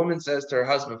therefore, if a woman says to her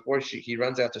husband before he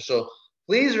runs out to shul,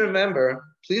 please remember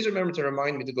to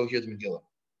remind me to go hear the Megillah.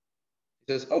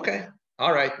 He says, okay,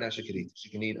 all right, now she can eat. She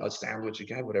can eat a sandwich, she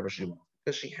can have whatever she wants,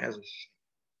 because she has a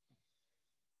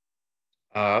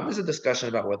There's a discussion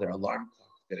about whether alarm clock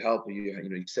could help.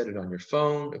 You set it on your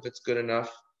phone if it's good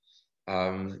enough.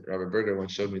 Robert Berger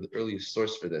once showed me the earliest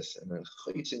source for this, and the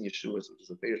Chayitzin Yeshuas, which is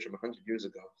a page from 100 years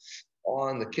ago,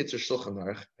 on the Kitzur Shulchan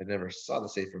Aruch. I never saw the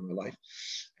Sefer in my life,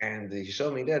 and he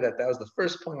showed me there that was the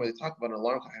first point where they talk about an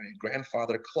alarm clock and a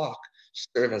grandfather clock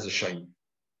serve as a shayim.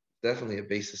 Definitely a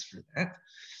basis for that.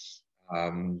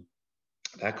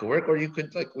 That could work, or you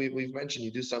could, like we've mentioned,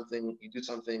 you do something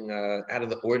out of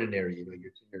the ordinary. You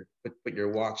put your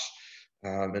watch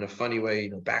in a funny way,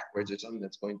 backwards, or something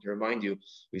that's going to remind you.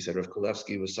 We said Rav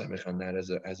Kulevsky was samech on that as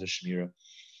a shmira,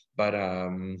 but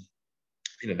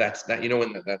that's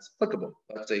when that's applicable.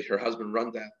 Let's say her husband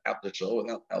runs out the show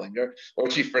without telling her,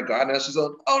 or she forgot, and she's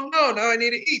like, oh no, now I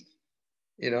need to eat.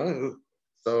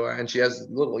 So and she has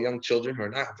little young children who are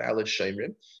not valid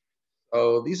shayrim.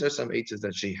 So these are some eitzes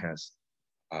that she has.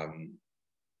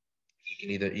 She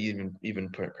can either even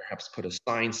perhaps put a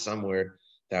sign somewhere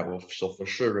that she'll for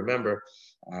sure remember.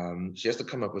 She has to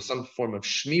come up with some form of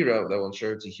shmira that will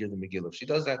ensure her to hear the Megillah. If she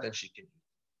does that, then she can.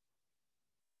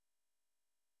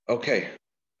 Okay.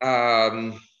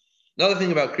 Another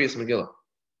thing about Kriyas Megillah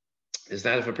is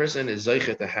that if a person is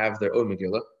zeicha to have their own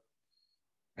Megillah,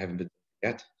 I haven't been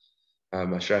yet.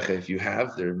 Ashracha, if you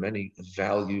have, there are many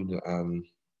valued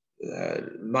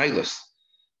milas.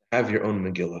 Have your own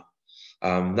Megillah.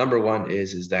 Number one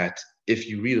is that if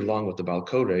you read along with the Baal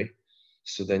Koreh,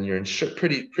 so then you're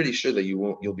pretty sure that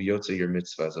you'll be yotze your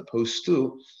mitzvah, as opposed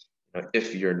to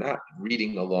if you're not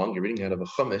reading along, you're reading out of a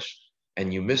chumash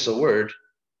and you miss a word,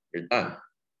 you're done.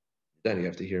 Then you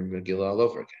have to hear Megillah all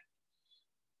over again.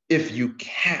 If you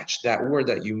catch that word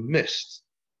that you missed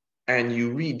and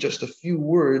you read just a few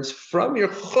words from your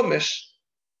chumash,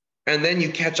 and then you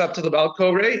catch up to the Baal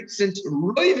Koreh, since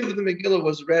Roiv of the Megillah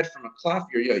was read from a klaf,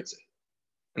 you're yotze.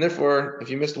 And therefore, if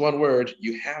you missed one word,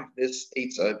 you have this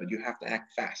eitzah, but you have to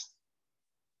act fast.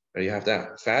 Right? You have to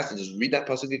act fast and just read that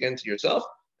pasuk again to yourself,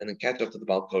 and then catch up to the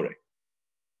Baal Koreh.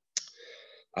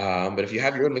 But if you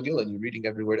have your own Megillah and you're reading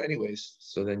every word anyways,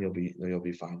 so then you'll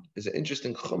be fine. There's an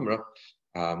interesting chumrah.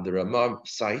 The Ramah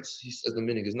cites, he says the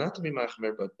minig is not to be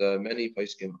machmer, but many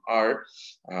poskim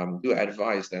do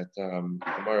advise that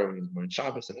Gemara in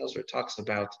Shabbos and elsewhere talks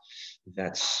about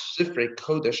that Sifrei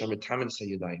Kodesh Amitamin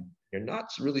Sayyidayim.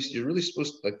 You're really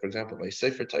supposed to, like, for example, by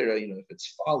Sefer Torah, if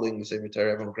it's falling, the Sefer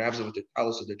Torah, everyone grabs it with their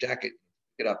talis or their jacket,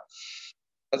 pick it up.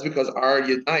 That's because our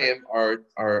Yadayim are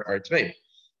Tmeim.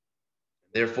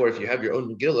 Therefore, if you have your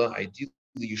own Megillah, ideally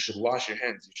you should wash your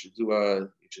hands. You should do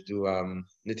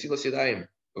Netilas Yadayim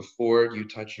before you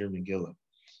touch your Megillah.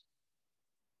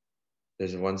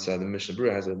 There's once the Mishnah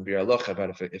Berurah has a Bir Aloch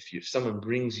about if someone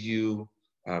brings you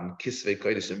Kisvei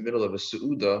Kodesh in the middle of a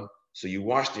Su'udah, So you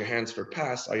washed your hands for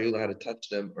pas. Are you allowed to touch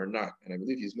them or not? And I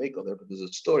believe he's makel there, but there's a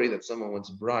story that someone once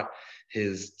brought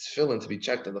his tefillin to be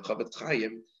checked on the Chavetz Chaim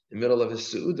in the middle of his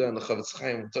seuda, and the Chavetz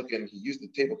Chaim took it and he used the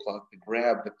tablecloth to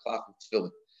grab the cloth of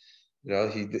tefillin.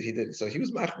 He did. So he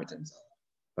was machmir himself.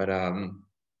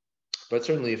 But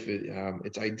certainly, if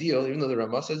it's ideal, even though the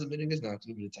Ramah says the meaning is not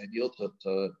to, but it's ideal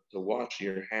to wash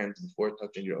your hands before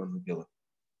touching your own Megillah.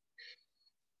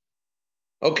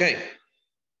 Okay.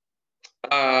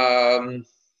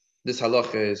 This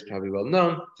halacha is probably well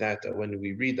known that when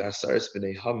we read the Asaris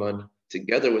B'nai Haman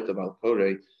together with the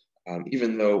Balkore,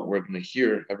 even though we're going to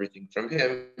hear everything from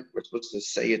him, we're supposed to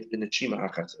say it in a chima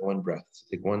achat, in one breath. So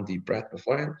take one deep breath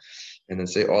beforehand, and then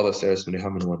say all the Asaris B'nai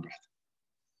Haman in one breath.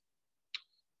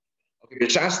 Okay,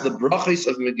 just the brachos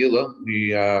of Megillah,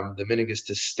 the minhag is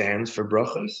to stand for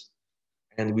brachos,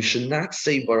 and we should not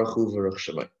say Baruch Hu V'Ruch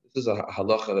Shemai. This is a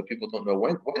halacha that people don't know.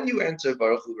 When you answer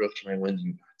Baruch Hu V'Ruch Shemai, when do you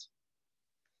not?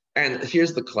 And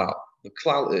here's the klal. The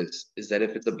klal is that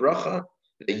if it's a bracha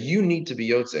that you need to be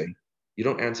yotze, you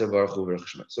don't answer Baruch Hu V'Ruch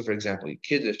Shemai. So for example, you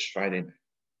kiddush Friday night,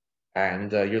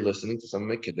 and you're listening to someone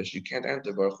make kiddush, you can't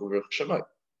answer Baruch Hu V'Ruch Shemai.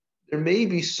 There may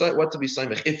be what to be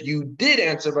samech. If you did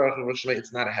answer Baruch Hu V'Ruch Shemai,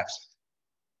 it's not a hefsek.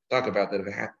 Talk about that if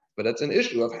it happens, but that's an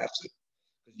issue of hefsek.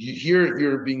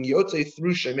 You're being yotze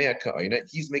through Shemei Ka'ina.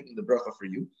 He's making the bracha for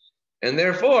you. And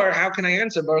therefore, how can I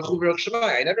answer Baruch Hu V'Ruch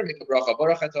Shemai? I never make a bracha.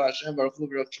 Baruch Atah Hashem, Baruch Hu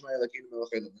V'Ruch Shemai Elokeinu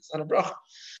Melech Haolam. It's not a bracha.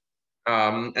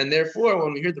 And therefore,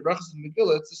 when we hear the brachas in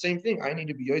Megillah, it's the same thing. I need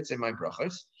to be yotze my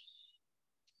brachas,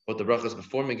 both the brachas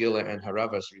before Megillah and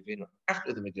Haravas Rivinu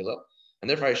after the Megillah, and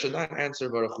therefore I should not answer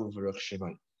Baruch Hu V'Ruch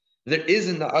Shemai. There is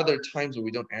in the other times where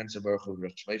we don't answer Baruch Hu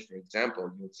V'Ruch Shemai. For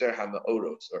example, Yotzer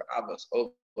HaMa'oros or Abbas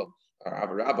Olam or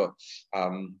Avarabba.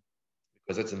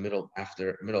 Because that's the middles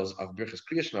of Birchas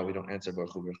Kriya Shema, we don't answer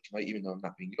Baruch Hu V'Ruch Shema, even though I'm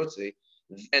not being Yotze,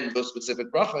 and those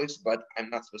specific brachos, but I'm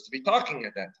not supposed to be talking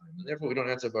at that time, and therefore we don't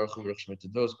answer Baruch Hu V'Ruch Shema to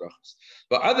those brachos.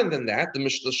 But other than that, the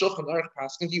Shulchan Aruch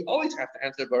Paskin, you always have to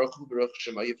answer Baruch Hu V'Ruch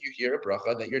Shema if you hear a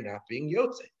bracha that you're not being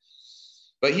Yotze.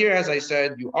 But here, as I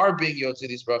said, you are being Yotze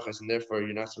these brachos, and therefore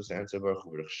you're not supposed to answer Baruch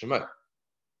Hu V'Ruch Shema.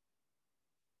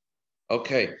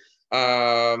 Okay.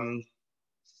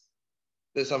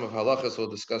 There's some of halachas we'll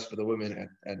discuss for the women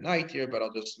at night here, but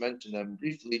I'll just mention them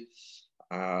briefly.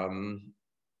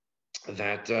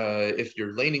 That if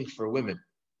you're laning for women,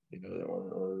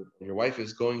 or your wife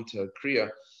is going to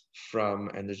kriya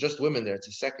and there's just women there, it's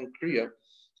a second kriya,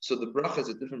 so the bracha is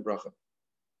a different bracha.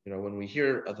 When we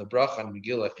hear the bracha on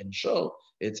Megillah in Shul,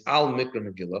 it's al mikra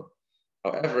Megillah.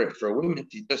 However, for women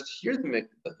to just hear the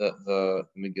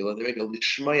Megillah, they make a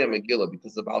Lishmaya Megillah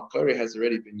because the Baal Koreh has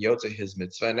already been Yotze his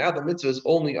mitzvah. And now the mitzvah is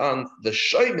only on the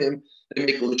Shoimim, they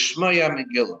make Lishmaya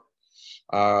Megillah.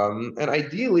 And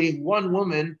ideally, one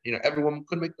woman, every woman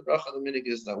could make the bracha. The minhag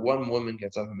is that one woman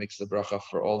gets up and makes the bracha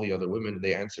for all the other women, and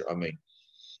they answer Amen.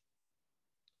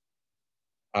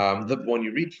 When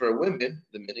you read for women,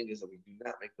 the minhag is that we do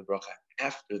not make the bracha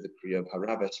after the Kriya of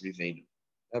Haravas Rivenu.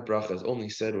 That bracha is only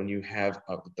said when you have,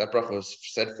 that bracha was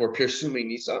said for Pirsumei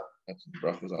Nisa. That's what the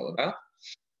bracha is all about.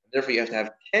 And therefore, you have to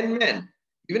have 10 men.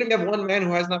 Even if you have one man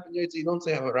who has not been Yotze, you don't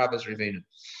say Haravas Rivenu.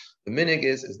 The minhag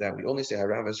is that we only say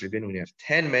Haravas Rivenu when you have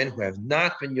 10 men who have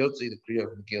not been Yotze the Kriya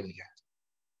of Megillah yet.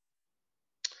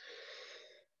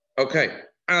 Okay.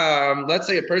 Let's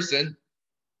say a person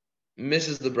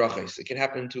misses the brachas. It can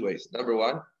happen in two ways. Number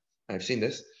one, I've seen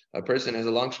this. A person has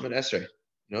a long Shemoneh Esrei.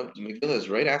 The Megillah is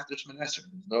right after Shemoneh Esrei.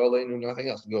 There's no Aleinu, nothing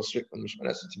else. We go straight from the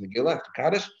Shemoneh Esrei to Megillah after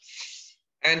Kaddish.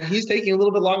 And he's taking a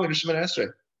little bit longer to Shemoneh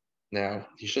Esrei. Now,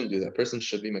 he shouldn't do that. Person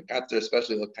should be Mekater,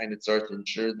 especially the kind of tzar, to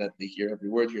ensure that they hear every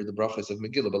word, hear the brachas of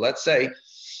Megillah. But let's say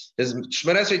his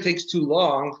Shemoneh Esrei takes too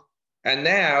long, and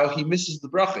now he misses the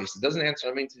brachas. He doesn't answer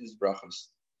Amen to his brachas.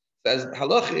 As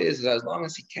halacha is that as long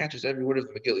as he catches every word of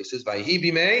the Megillah, he says Vayhi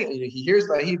Bimei, and he hears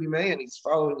Vayhi Bimei, and he's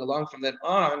following along from then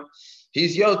on,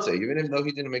 he's Yotze, even though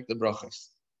he didn't make the brachas.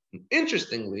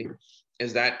 Interestingly,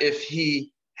 is that if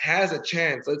he has a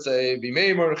chance, let's say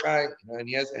Bimei Mordechai, and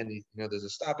there's a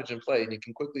stoppage in play, and he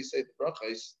can quickly say the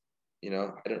brachas,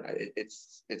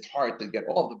 it's hard to get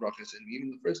all the brachas, and even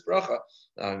the first bracha,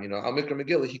 Al Mikra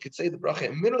Megillah, he could say the bracha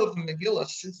in the middle of the Megillah,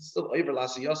 since it's still Eiver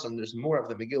Lasiyasam, there's more of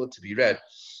the Megillah to be read.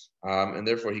 And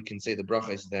therefore he can say the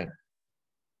brachas then.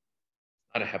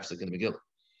 Not a hefsek in the Megillah.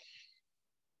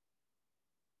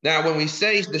 Now, when we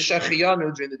say the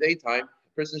Shechiyanu during the daytime,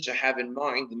 the person should have in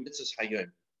mind the mitzvahs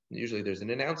hayom. Usually there's an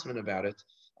announcement about it,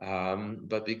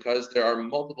 but because there are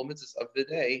multiple mitzvahs of the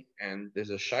day, and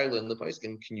there's a shaila in the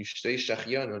Paiskim, can you say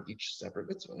Shechiyanu on each separate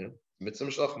mitzvah? Mitzvah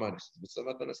Shalach Manis, mitzvah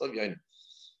Matanas Lav Yainu.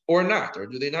 Or not, or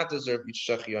do they not deserve each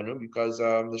Shechiyanu because the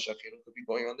Shechiyanu could be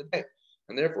going on the day?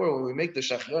 And therefore, when we make the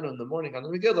Shachyon in the morning on the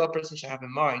Megillah, a person should have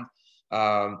in mind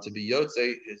to be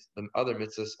Yotzei is the other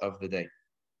mitzvahs of the day.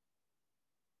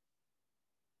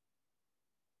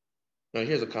 Now,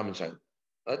 here's a common child.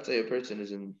 Let's say a person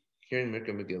is hearing Mikra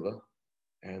Megillah,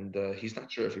 and he's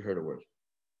not sure if he heard a word.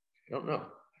 I don't know.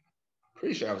 I'm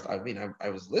pretty sure I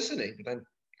was listening, but then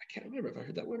I can't remember if I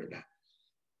heard that word or not.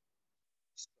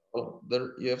 So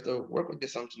you have to work with the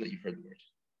assumption that you heard the word.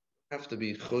 You have to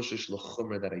be choshesh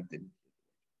l'chomer that I didn't.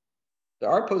 There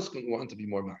are poskim who want to be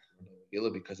more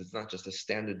machmir because it's not just a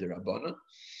standard derabana.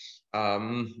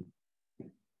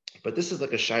 But this is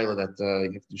like a shaila that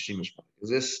you have to do shimish.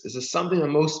 Is this something that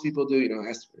most people do?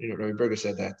 Rabbi Berger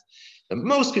said that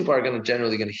most people are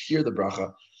generally going to hear the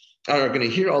bracha, are going to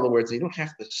hear all the words. And you don't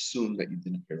have to assume that you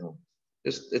didn't hear them.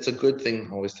 It's a good thing.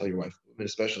 Always tell your wife, women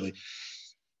especially,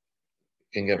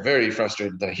 can get very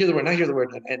frustrated that I hear the word, not hear the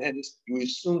word, and you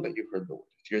assume that you heard the word.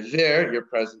 If you're there, you're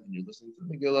present, and you're listening to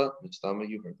the Megillah, Mitzvah,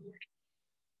 you heard the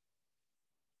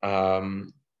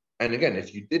word. And again,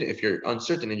 if you're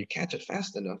uncertain and you catch it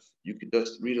fast enough, you could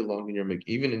just read along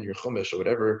even in your Chumash or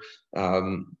whatever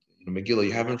Megillah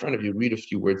you have in front of you, read a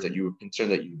few words that you were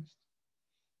concerned that you missed.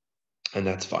 And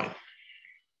that's fine.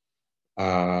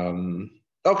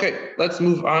 Okay, let's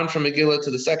move on from Megillah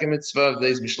to the second mitzvah of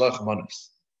today's Mishlach Manos.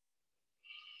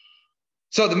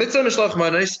 So the mitzvah Mishlach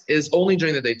Manos is only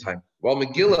during the daytime. While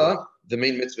Megillah, the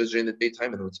main mitzvah is during the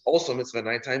daytime, and it's also mitzvah at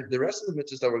nighttime, the rest of the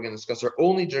mitzvahs that we're going to discuss are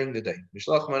only during the day.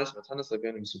 Mishlach Manos, Matanas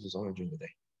Lagan, and Misut is only during the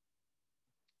day.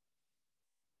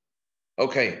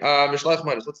 Okay, Mishlach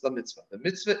Manos, what's the mitzvah? The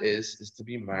mitzvah is to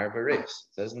be Mar Bereis.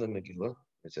 It says in the Megillah,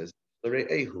 it says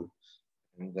Re'ehu.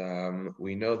 And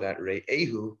we know that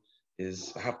Re'ehu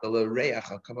is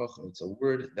it's a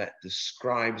word that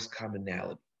describes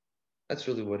commonality. That's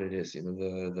really what it is. The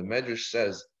Medrash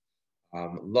says,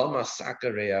 Lama Saka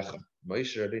Re'acha.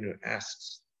 Moshe Rabbeinu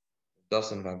asks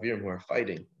Dasan Vavirim who are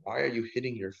fighting, why are you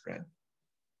hitting your friend?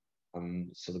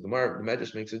 So the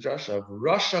Medrash makes a drasha of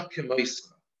Rasha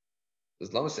Kemoischa.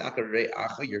 Says Lama Saka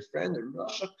Re'acha, your friend,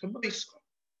 Rasha Kemoischa.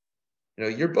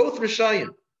 You're both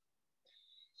Rishayim.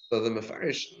 So the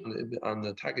Mefarish on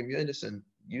the Targum Yonasan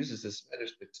uses this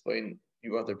Medrash to explain a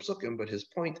few other psukim, but his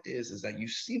point is that you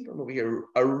see from over here,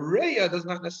 a reya does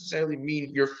not necessarily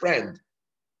mean your friend.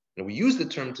 We use the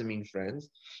term to mean friends,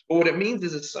 but what it means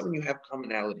is it's someone you have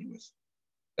commonality with.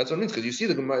 That's what it means, because you see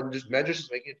the Medrash is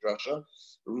making it Rasha.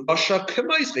 Rasha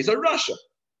Kemaischa is a Rasha.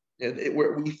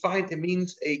 Where we find it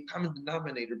means a common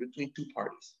denominator between two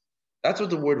parties. That's what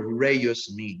the word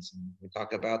reyus means. We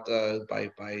talk about by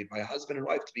husband and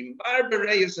wife to be mar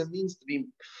bereyus. It means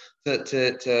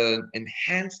to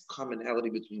enhance commonality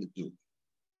between the two.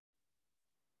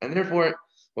 And therefore,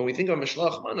 when we think of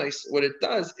Mishlach Manos, what it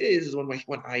does is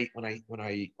when I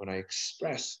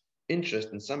express interest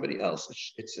in somebody else,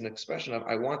 it's an expression of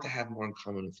I want to have more in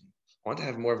common with you. I want to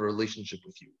have more of a relationship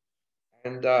with you.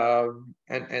 And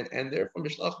therefore,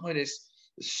 Mishlach Manos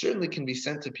certainly can be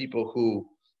sent to people who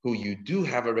you do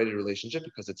have already a relationship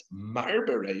because it's mar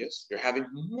bereyus. You're having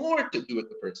more to do with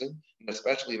the person,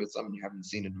 especially if it's someone you haven't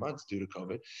seen in months due to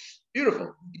COVID.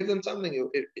 Beautiful. Give them something,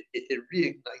 it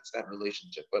reignites that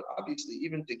relationship. But obviously,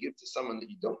 even to give to someone that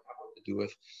you don't have what to do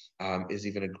with is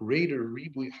even a greater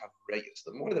ribuy havreyus.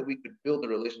 The more that we could build a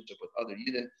relationship with other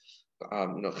Yidden,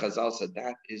 Chazal said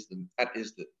that is the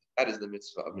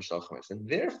mitzvah of Mishlach Manos. And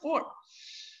therefore,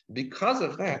 because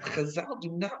of that, Chazal do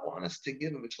not want us to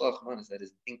give a Mishlach Manos that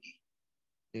is dinky.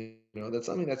 That's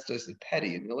something that's just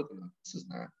petty. Look at that. This is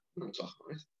not Mishlach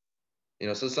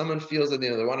Manos. So someone feels that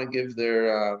they want to give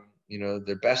their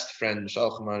their best friend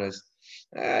Mishlach Manos.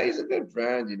 He's a good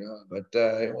friend, but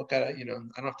what kind of I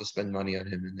don't have to spend money on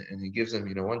him, and he gives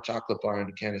him one chocolate bar and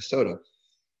a can of soda.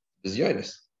 There's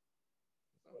yonis.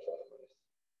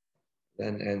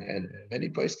 And many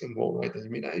places can go right.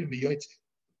 Doesn't mean not even be yonis.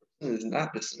 Is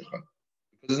not the simcha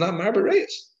because it's not mar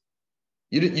bereyus.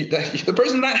 The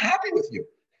person's not happy with you,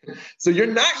 so you're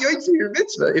not yotzei your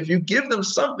mitzvah if you give them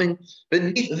something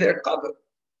beneath their cover.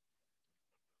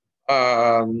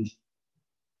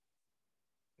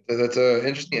 That's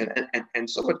interesting, and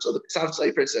so much so the Ksav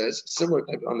Sefer says similar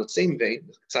type on the same vein.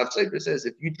 The Ksav Sefer says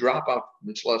if you drop off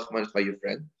Mishlach Manos by your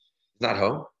friend, he's not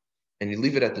home, and you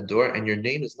leave it at the door, and your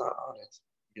name is not on it,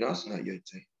 you're also not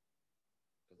yotzei.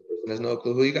 There's no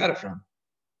clue who you got it from.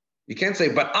 You can't say,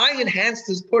 but I enhanced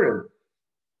his Purim.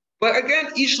 But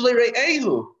again, Ish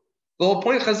Le'Re'ehu. The whole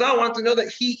point, Chazal want to know that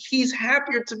he's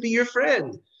happier to be your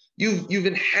friend. You've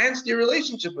enhanced your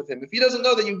relationship with him. If he doesn't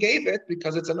know that you gave it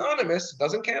because it's anonymous, it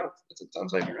doesn't count. It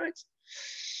sounds like you're right.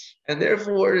 And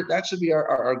therefore, that should be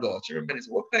our goal.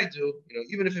 What can I do?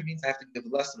 Even if it means I have to give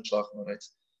less than Mishlach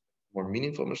Manos, more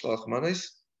meaningful Mishloach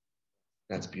Manos,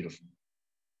 that's beautiful.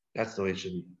 That's the way it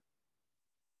should be.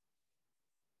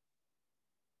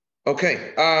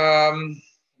 Okay. Well,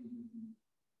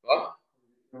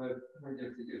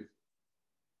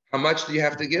 how much do you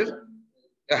have to give?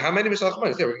 How many Mishloach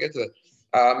Manos? Yeah, we're going to get to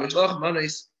that. Mishloach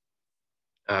Manos,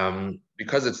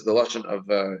 because it's the lashon of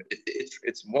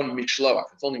it's one mishloach.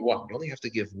 It's only one. You only have to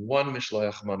give one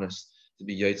mishloach manos to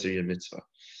be yotzer your mitzvah.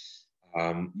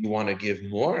 You want to give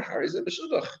more? How is it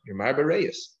b'shudach? You're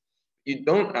marbareyus. You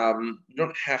don't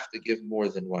have to give more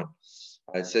than one.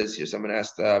 It says here. Someone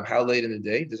asked, how late in the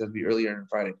day? Does it have to be earlier on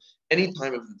Friday? Any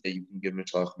time of the day you can give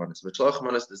mishloach manos. Mishloach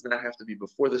manos does not have to be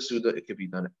before the suda. It could be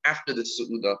done after the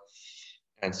suda,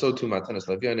 and so too matanas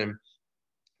lavyanim,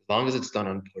 as long as it's done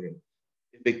on Purim.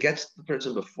 If it gets the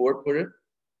person before Purim,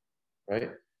 right?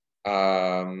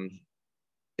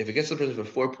 If it gets the person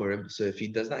before Purim, so if he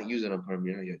does not use it on Purim,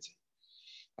 you're not yotze.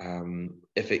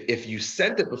 If you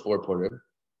sent it before Purim,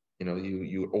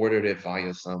 you ordered it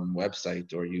via some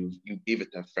website, or you gave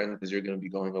it to a friend because you're going to be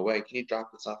going away. Can you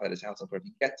drop this off at his house on Purim?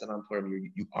 He gets it on Purim,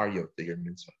 you are yotze, your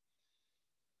mitzvah.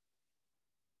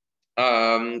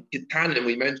 Kitanim,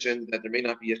 we mentioned that there may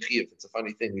not be a chiyuv. It's a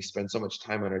funny thing. We spend so much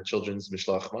time on our children's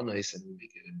mishloach manos and we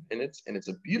make it in minutes, and it's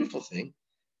a beautiful thing.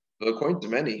 But according to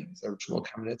many, Shmuel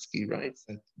Kamenetsky writes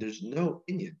that there's no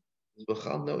inyan. There's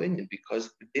no inyan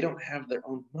because they don't have their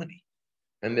own money,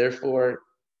 and therefore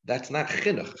that's not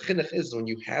chinuch. Chinuch is when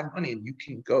you have money and you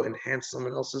can go enhance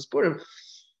someone else's purim.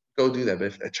 Go do that. But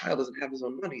if a child doesn't have his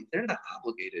own money, they're not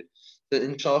obligated to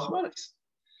inshalach manos.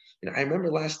 I remember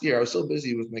last year I was so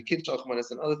busy with my kid shalchmanis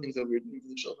and other things that we were doing for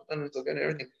the children and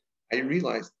everything. I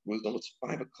realized it was almost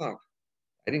 5 o'clock.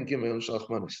 I didn't give my own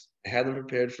shalchmanis. I had them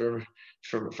prepared for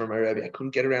my rabbi. I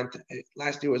couldn't get around to it.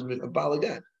 Last year was a bal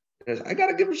again. I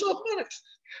gotta give him shalchmanis.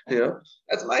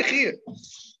 That's my chiyuv.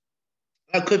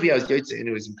 It could be I was yotze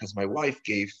anyways because my wife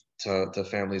gave to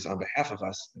families on behalf of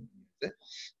us,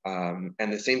 and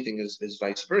the same thing is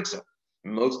vice versa.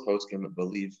 Most folks can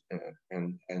believe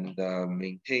and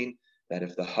maintain that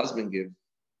if the husband gives,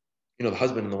 the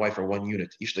husband and the wife are one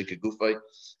unit, ishtay kegufay,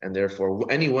 and therefore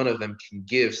any one of them can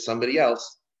give somebody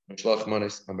else mishloach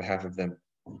manos on behalf of them.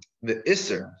 The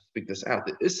isser, speak this out,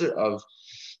 the isser of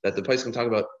that the place can talk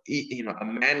about, a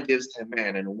man gives to a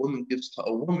man and a woman gives to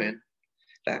a woman,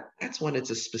 that's when it's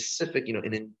a specific,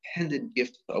 an intended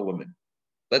gift to a woman.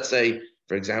 Let's say,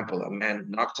 for example, a man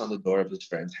knocks on the door of his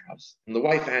friend's house, and the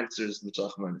wife answers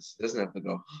mishloach manos. He doesn't have to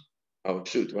go, oh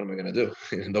shoot, what am I going to do?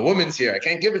 The woman's here, I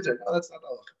can't give it to her. No, that's not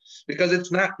halacha, because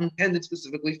it's not intended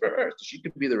specifically for her. So she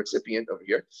could be the recipient over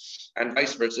here, and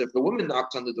vice versa. If the woman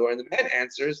knocks on the door and the man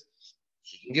answers,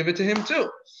 she can give it to him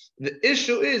too. The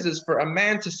issue is for a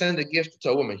man to send a gift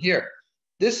to a woman. Here,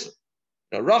 this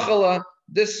Rachala,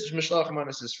 this mishloach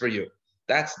manos is for you.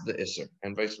 That's the isser,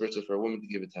 and vice versa for a woman to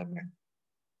give it to a man.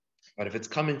 But if it's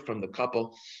coming from the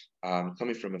couple,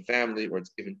 coming from a family, or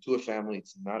it's given to a family,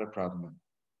 it's not a problem.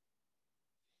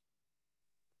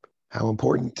 How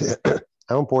important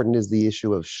is the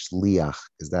issue of shliach?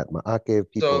 Is that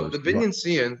ma'akev people? So the Binyan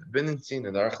Tzion,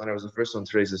 and the Aruch was the first one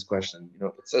to raise this question.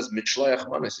 It says mishloach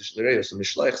manos ishlereyo. So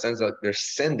mishloach sends out, they're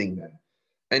sending them,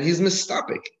 and he's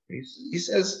mistapik. He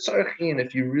says tzarachin,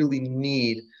 if you really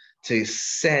need to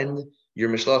send your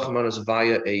mishloach manos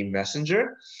via a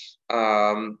messenger.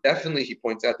 Definitely, he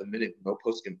points out the minute no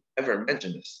post can ever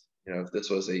mention this. If this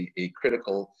was a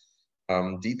critical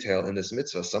detail in this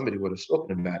mitzvah, somebody would have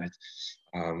spoken about it.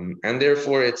 And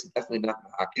therefore, it's definitely not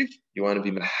ma'akiv. You want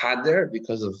to be mahader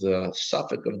because of the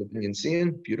suffix of the Binyan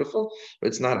Tzion, beautiful, but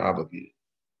it's not obligated.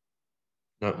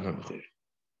 Not clear.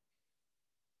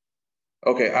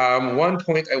 Okay, one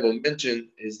point I will mention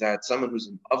is that someone who's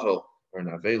an avel or an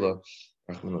avela,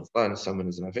 someone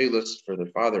who's an avelis for their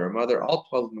father or mother, all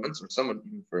 12 months, or someone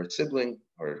even for a sibling,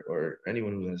 or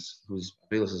anyone whose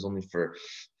avelis is only for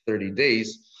 30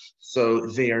 days, so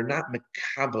they are not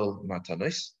mekabel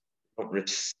matanos, don't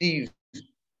receive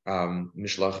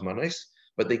mishloach manos,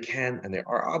 but they can and they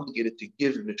are obligated to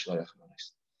give mishloach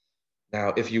manos.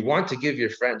 Now, if you want to give your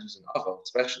friend who's an avel,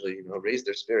 especially, raise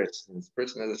their spirits, and this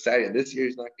person has a sari, and this year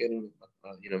he's not getting,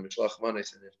 mishloach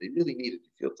manos, and if they really need it, you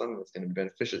feel something that's going to be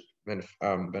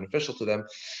beneficial to them,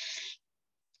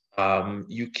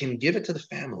 you can give it to the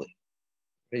family.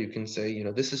 You can say,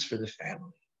 this is for the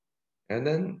family, and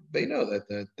then they know that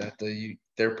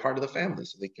they're part of the family,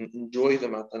 so they can enjoy the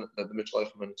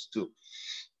mishloach manos too.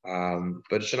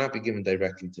 But it should not be given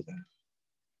directly to them.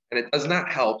 And it does not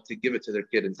help to give it to their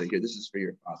kid and say, here, this is for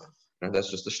your father. That's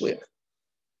just a shliach.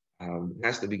 It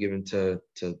has to be given to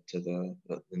the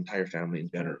entire family in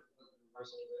general.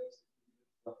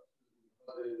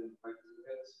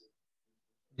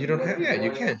 You don't have, yeah,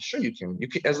 you can. Sure, you can. You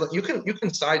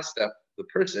can sidestep the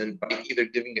person by either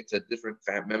giving it to a different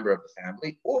member of the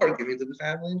family or giving it to the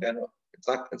family in general. It's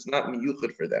not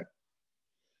miyuchad for them.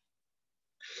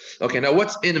 Okay, now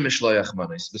what's in a mishloach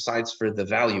manos besides for the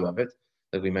value of it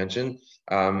that we mentioned?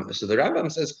 So the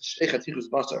Rambam says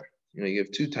basar. You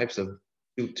have two types of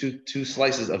two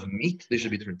slices of meat. There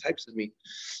should be different types of meat,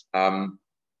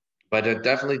 but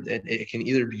it can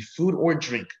either be food or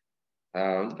drink.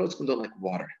 The poskim don't like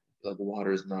water. Like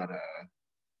water is not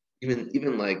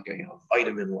even like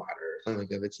vitamin water or something like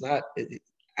that. It's not.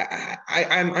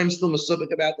 I'm still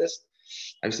masubik about this.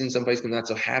 I've seen some places not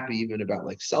so happy even about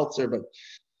like seltzer, but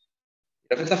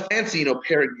if it's a fancy,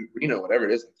 Perrier, whatever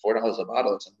it is, like $4 a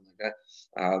bottle or something like that,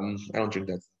 I don't drink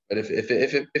that. But if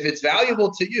it's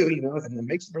valuable to you, and it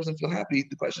makes the person feel happy,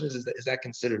 the question is that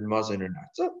considered mazon or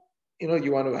not? So, you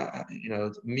want to,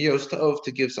 mios tov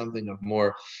to give something of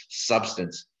more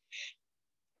substance.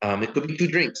 It could be two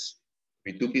drinks,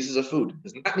 it could be two pieces of food. It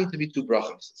does not need to be two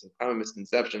brachos. It's a common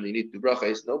misconception. You need two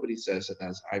brachos. Nobody says it,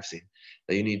 as I've seen,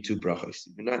 that you need two brachos.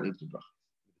 You do not need two brachos.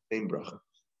 Same bracha.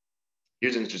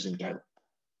 Here's an interesting title.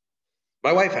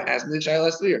 My wife asked me the child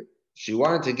last year. She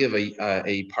wanted to give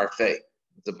a parfait.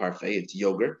 It's a parfait. It's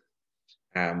yogurt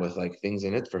with like things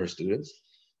in it for her students.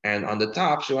 And on the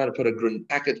top, she wanted to put a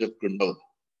package of granola.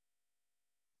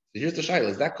 So here's the shayla.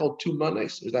 Is that called two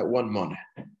manos or is that one mana?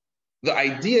 The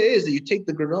idea is that you take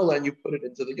the granola and you put it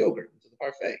into the yogurt, into the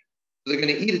parfait. So they're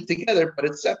going to eat it together, but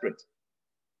it's separate.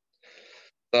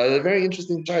 A very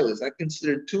interesting shayla. Is that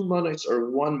considered two manos or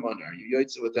one mana? Are you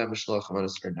yotze with that mishloach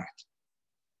manos or not?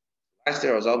 Last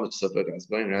year I was all specific. I was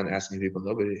going around asking people.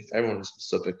 Everyone was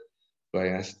specific. So I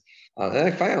asked, and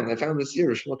I found this year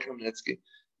Shmuel Kamenetsky.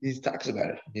 He talks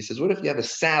about it. He says, "What if you have a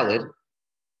salad,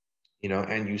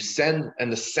 and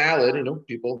the salad,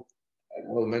 people." I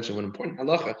will mention one important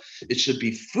halacha. It should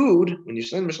be food when you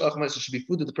send mishloach manos. It should be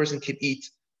food that the person can eat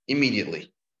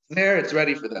immediately. There, it's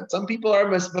ready for them. Some people are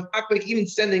even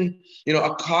sending,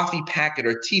 a coffee packet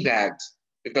or tea bags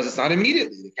because it's not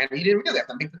immediately. They can't eat it immediately. They have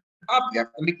to make the coffee. They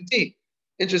have to make the tea.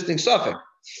 Interesting suffix.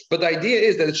 But the idea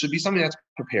is that it should be something that's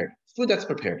prepared, food that's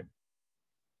prepared.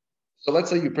 So let's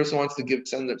say your person wants to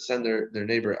send their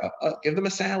neighbor, give them a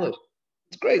salad.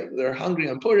 It's great. They're hungry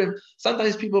on Purim.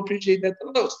 Sometimes people appreciate that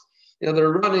the most.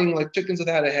 They're running like chickens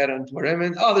without a head on Purim,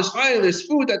 and there's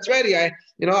food that's ready. I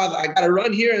got to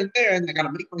run here and there, and I got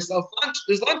to make myself lunch.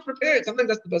 There's lunch prepared. Sometimes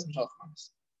that's the best mishloach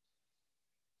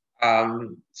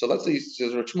manos. So let's say, as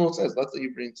Shmuel says, let's say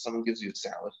someone gives you a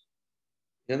salad.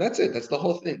 That's it. That's the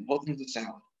whole thing. The whole thing's a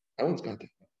salad. I once got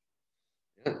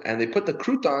that. And they put the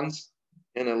croutons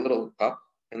in a little cup,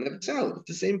 and they have a salad. It's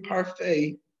the same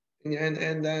parfait and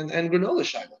granola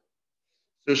shayla.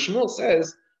 So Shmuel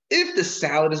says, if the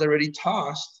salad is already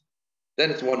tossed, then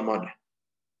it's one mana.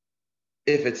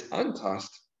 If it's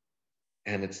untossed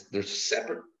and there's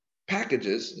separate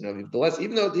packages,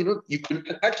 even though you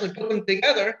could actually put them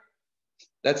together,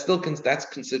 that's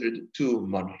considered two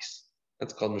manos.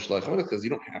 That's called mishloach manos because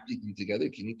you don't have to eat them together.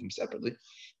 You can eat them separately.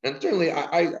 And certainly,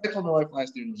 I told my wife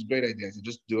last year, it was a great idea. I said,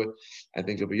 just do it. I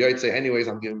think it'll be right. Say, anyways,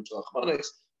 I'm giving mishloach manos.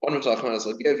 One mishloach manos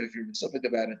I'll give if you're specific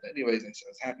about it. Anyways, I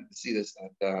was happy to see this,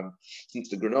 that since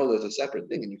the granola is a separate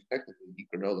thing and you can technically eat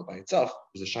granola by itself,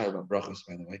 there's a shayla about brachos,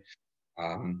 by the way.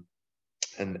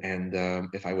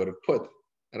 If I would have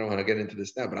I don't want to get into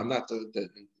this now, but I'm not into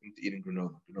eating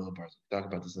granola bars. We'll talk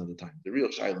about this another time. The real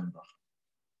shayla and brachos.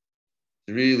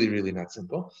 It's really, really not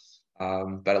simple.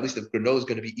 But at least if granola is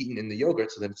going to be eaten in the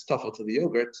yogurt, so then it's tougher to the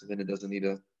yogurt, so then it doesn't need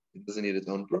its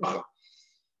own bracha.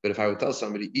 But if I would tell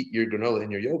somebody, eat your granola in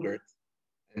your yogurt,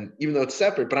 and even though it's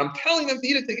separate, but I'm telling them to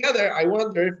eat it together, I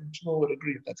wonder if Shmuel would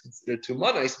agree if that's considered too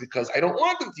manos because I don't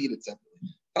want them to eat it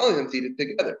separately. I'm telling them to eat it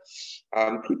together.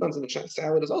 Croutons in a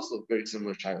salad is also very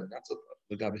similar to salad. That's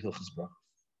the Gabi Hilchas bracha.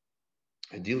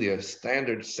 Ideally, a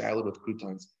standard salad with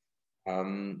croutons.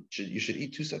 You should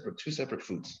eat two separate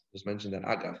foods. It was mentioned that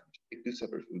agav, take two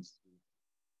separate foods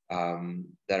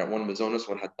that are one mazonos,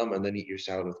 one hatam, and then eat your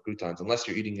salad with croutons, unless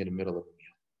you're eating it in the middle of a meal.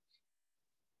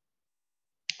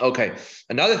 Okay.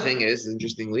 Another thing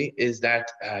interestingly, is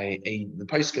that the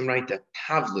Pais can write that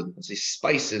tavlin, let's say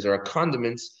spices or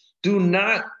condiments, do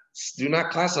not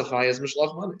classify as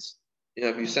mishloach manos.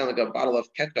 If you send like a bottle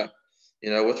of ketchup,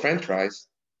 with French fries,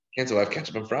 can't say I have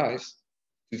ketchup and fries.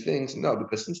 Two things, no,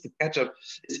 because since the ketchup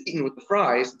is eaten with the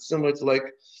fries, it's similar to like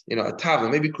a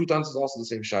tavlin. Maybe croutons is also the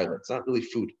same shayla. It's not really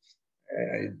food.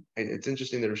 It's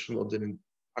interesting that Shmuel didn't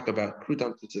talk about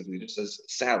croutons specifically, just as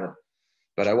salad.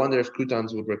 But I wonder if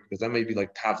croutons would work because that may be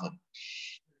like tavlin.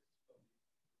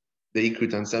 They eat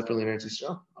croutons separately in Eretz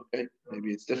Yisrael. Okay,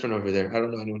 maybe it's different over there. I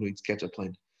don't know anyone who eats ketchup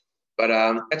plain. But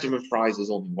ketchup and fries is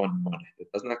only one money.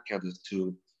 It does not count as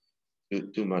two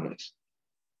monies.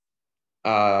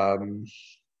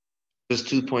 Just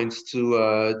 2 points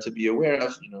to be aware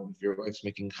of. If your wife's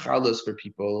making challahs for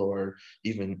people, or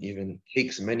even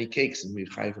cakes, many cakes, and we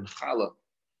chayv and challah.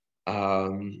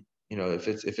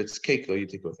 If it's cake though, you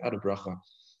take it without a bracha.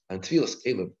 And tefillas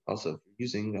kelim also,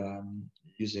 using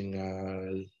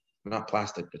not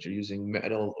plastic, but you're using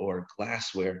metal or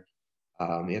glassware.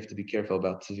 You have to be careful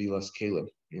about tefillas kelim.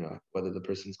 Whether the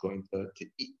person's going to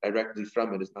eat directly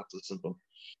from it is not so simple.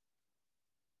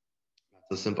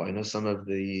 I know some of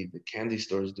the candy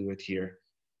stores do it here.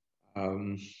 I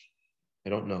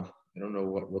don't know.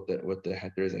 what the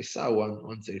heck there is. I saw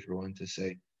one say for one to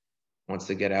say wants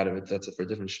to get out of it. That's it for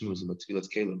different shmooze. But tefillas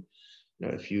kelim.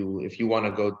 If you want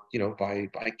to go, buy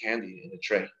candy in a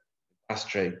tray, glass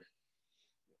tray,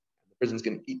 the person's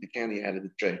going to eat the candy out of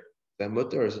the tray. Is that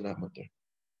mutter or is it not mutter?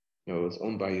 It was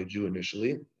owned by a Jew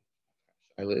initially.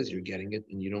 Shaila is you're getting it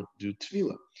and you don't do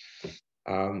tefillah.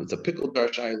 It's a pickled dar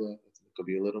shaila. It could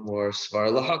be a little more svar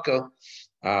lahaka.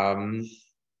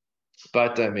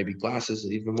 But maybe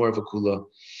glasses, even more of a kula.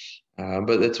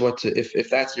 But it's if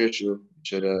that's your issue, you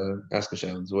should ask a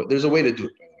shaila. There's a way to do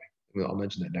it, by the way. I'll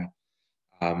mention that now.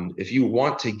 If you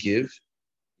want to give,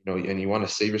 and you want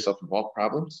to save yourself from all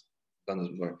problems, done this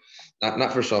before.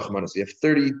 Not for shalchmanas. You have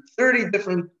 30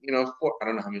 different, I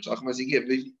don't know how many shalchmanas you give.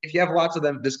 If you have lots of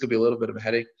them, this could be a little bit of a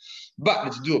headache, but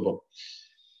it's doable.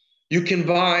 You can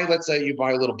buy, let's say you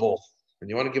buy a little bowl, and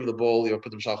you want to give the bowl,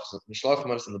 put the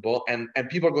shalchmanas in the bowl, and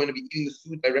people are going to be eating the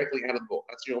food directly out of the bowl.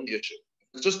 That's your only issue.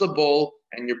 It's just a bowl,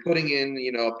 and you're putting in,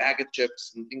 a bag of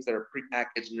chips and things that are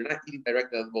prepackaged, and you're not eating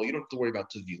directly out of the bowl. You don't have to worry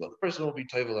about tevila. The person will be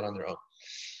tevilah on their own.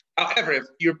 However, if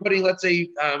you're putting, let's say,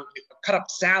 cut up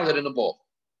salad in a bowl,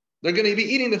 they're going to be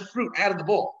eating the fruit out of the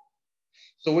bowl.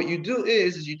 So what you do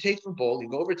is you take the bowl, you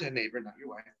go over to a neighbor, not your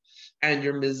wife, and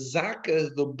you're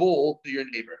mizaka the bowl to your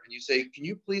neighbor, and you say, "Can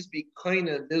you please be kind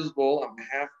of this bowl on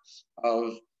behalf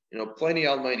of Pliny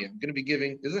Almighty? I'm going to be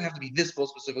giving. It doesn't have to be this bowl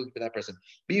specifically for that person.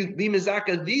 Be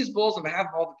mizaka these bowls on behalf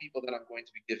of all the people that I'm going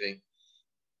to be giving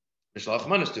Mishlach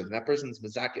Manos to. And that person's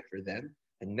mizaka for them,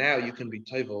 and now you can be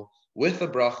toivel with a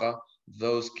bracha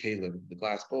those kelim, the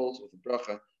glass bowls with a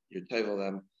bracha. You toivel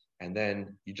them, and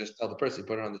then you just tell the person,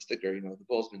 put it on the sticker. The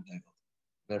bowl's been toiveled.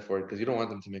 Therefore, because you don't want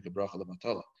them to make a bracha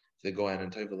levatala. If they go ahead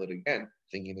and toivel it again,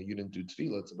 thinking that you didn't do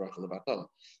tefillah, it's a bracha levatala.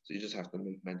 So you just have to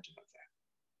make mention of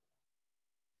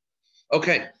that.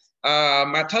 Okay,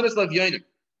 matanas lav yonim.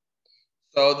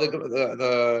 So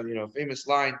the famous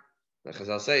line that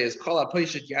Chazal say is kol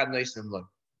hapoishit yad noisim lo.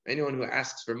 Anyone who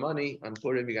asks for money on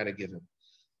Purim, you got to give him.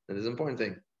 And there's an important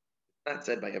thing. It's not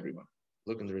said by everyone.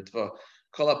 Look in the Ritva.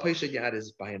 Kol hapoishit yad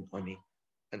is by an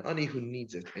ani who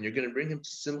needs it, and you're going to bring him to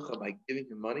simcha by giving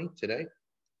him money today.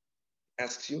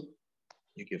 Asks you,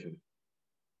 you give him.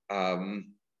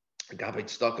 A gabbai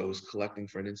tzedakah who's collecting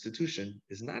for an institution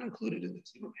is not included in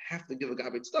this. You don't have to give a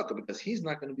gabbai tzedakah because he's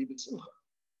not going to be b'simcha.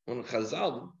 When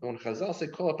Chazal say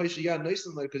kol hapoishit yad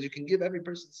noisim lo, because you can give every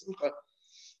person simcha,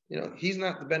 he's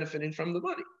not benefiting from the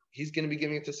money. He's going to be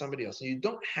giving it to somebody else. So you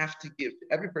don't have to give to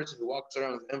every person who walks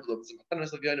around with envelopes. You don't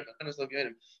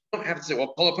have to say,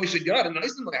 well, kol hapoishit yad and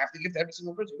noisim, I have to give to every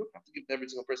single person. You don't have to give to every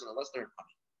single person unless they're in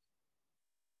money.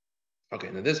 Okay,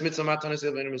 now this mitzvah matanas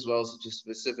yovenim as well is just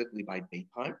specifically by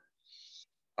daytime.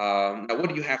 Now, what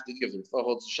do you have to give? The Ritva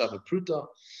holds Shabbat Pruta.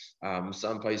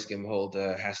 Some Paiskim hold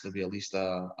has to be at least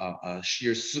a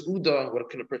sheer suuda. What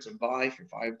can a person buy for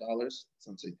 $5?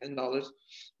 Some say $10.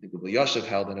 The Gubal Yashav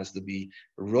held it has to be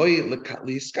roy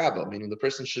liskaba, meaning the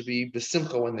person should be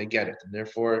besimcha when they get it. And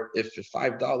therefore, if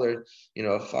 $5,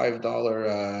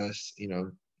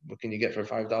 what can you get for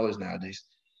 $5 nowadays?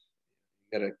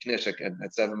 Get a knishak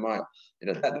at 7 Mile.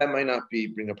 That might not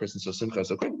bring a person so simcha.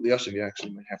 So according to Yashav, you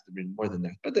actually might have to bring more than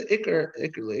that. But the ikr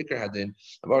hadin,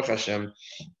 Baruch Hashem,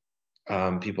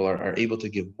 people are able to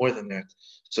give more than that.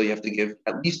 So you have to give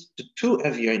at least to 2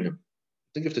 evyonim.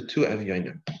 To give to 2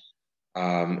 evyonim.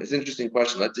 It's an interesting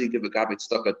question. Let's say you give a gabbai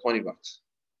tzedakah $20.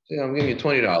 So I'm giving you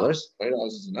 $20. $20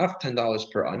 is enough.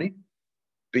 $10 per ani.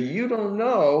 But you don't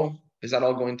know, is that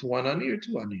all going to 1 ani or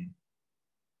 2 ani?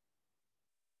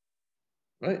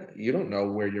 Right? You don't know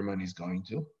where your money's going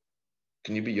to.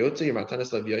 Can you be yotze your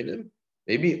matanas lav yonim?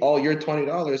 Maybe all your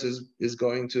 $20 is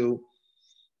going to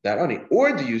that ani.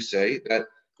 Or do you say that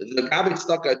the gabbai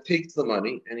tzedakah takes the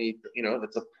money and he,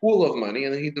 that's a pool of money,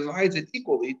 and then he divides it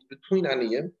equally between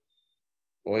aniyim?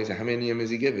 Well, he said, how many aniyim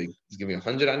is he giving? He's giving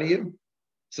 100 aniyim.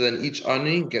 So then each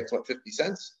ani gets 50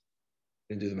 cents?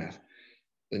 And do the math.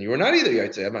 Then you were not either.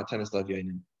 I'd say matanas lav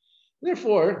yonim.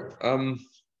 Therefore,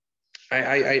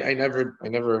 I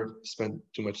never spent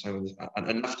too much time on this,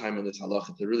 enough time on this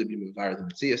halacha to really be mevar the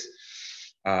Metzias.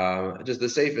 Just the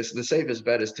safest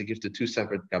bet is to give to two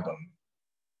separate gabayim.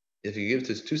 If you give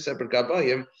to two separate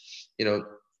gabayim,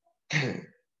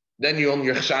 then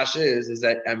your chashash is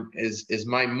that is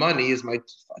my money, is my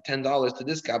 $10 to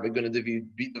this gabay going to be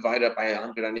divided up by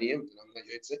 100 aniyim?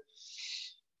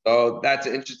 So that's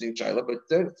an interesting chayla. But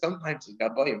then sometimes the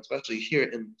gabayim, especially here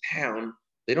in town,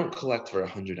 they don't collect for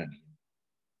 100 aniyim.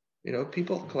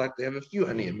 People collect. They have a few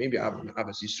aniyim. Maybe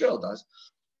Abbas Yisrael does,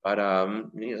 but there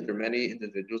are many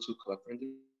individuals who collect for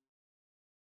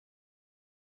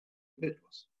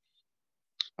individuals,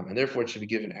 and therefore it should be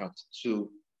given out to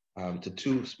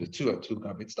two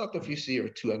garbage stuff if you see, or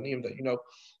two aniyim that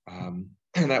and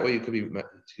that way you could be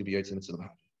yaitz into the.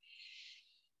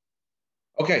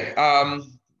 Okay.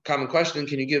 Common question: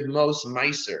 can you give most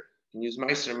meiser? Can you use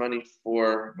meiser money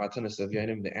for matanas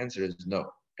avyanim? The answer is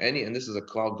no. And this is a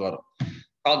klal gadol.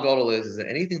 Klal gadol is that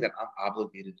anything that I'm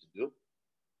obligated to do,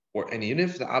 and even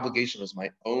if the obligation was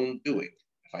my own doing,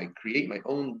 if I create my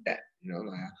own debt,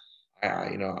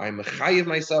 I'm a chayiv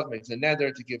myself, makes a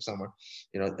neder to give someone,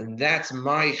 and that's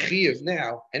my chayiv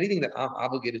now. Anything that I'm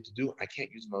obligated to do, I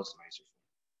can't use most meiser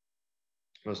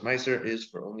for. Most meiser is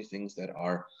for only things that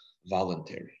are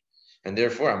voluntary, and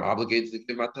therefore I'm obligated to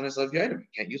give matanas avyanim. I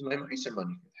can't use my meiser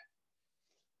money for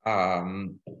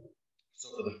that. So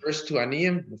for the first two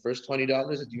aniyim, the first $20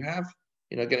 that you have,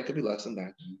 again, it could be less than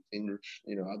that.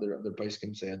 Other price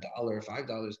can say $1 or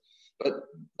 $5, but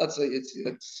let's say it's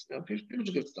people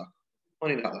should give stock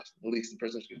 $20. At least the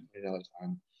person should give $20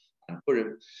 on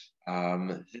Purim.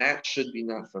 That should be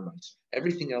not for mice.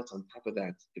 Everything else on top of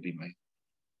that could be mice.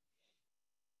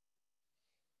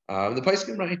 The price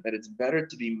can write that it's better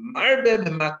to be marbe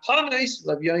b'matanis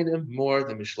lavyanim more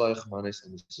than mishloach manis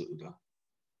and seuda.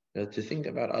 To think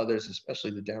about others,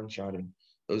 especially the downtrodden,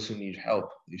 those who need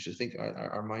help. You should think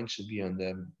our mind should be on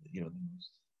them. The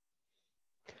most.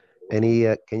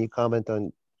 Can you comment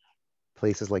on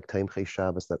places like Timchei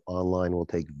Shabbos that online will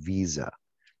take Visa?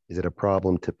 Is it a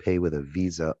problem to pay with a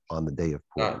Visa on the day of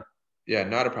Purim? Yeah,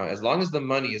 not a problem. As long as the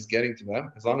money is getting to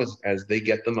them, as long as they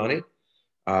get the money,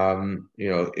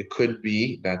 it could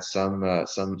be that some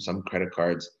credit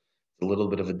cards, a little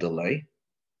bit of a delay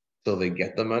till they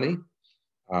get the money.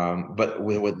 But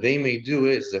what they may do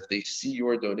is, if they see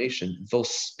your donation, they'll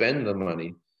spend the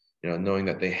money, knowing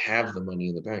that they have the money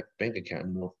in the bank account,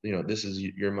 and this is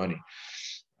your money.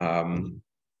 So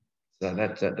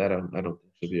that I don't think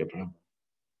should be a problem.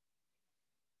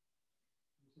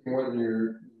 More than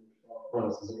your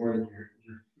bonus, is it more than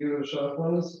your shot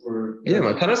bonus, or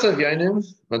matanas avyanim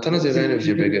is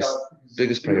your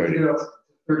biggest priority.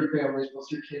 30 families plus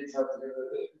your kids have to do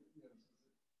it.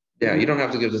 Yeah, you don't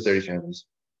have to give the 30 families.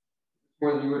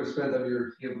 More than you would have spent on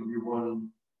your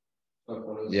one.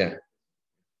 Yeah.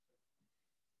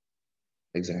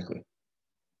 Exactly.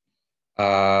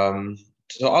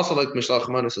 So also like Mishloach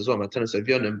Manos as well, Matanas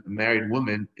Avyanim, a married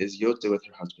woman is yotze with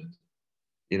her husband.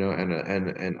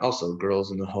 And also girls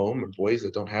in the home or boys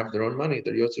that don't have their own money,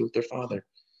 they're yotze with their father.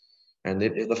 And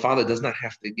the father does not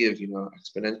have to give,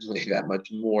 exponentially that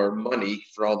much more money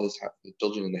for all the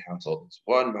children in the household. It's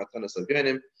one Matanas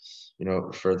Avyanim,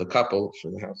 for the couple, for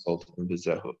the household, and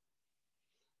bizahu.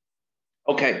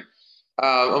 Okay,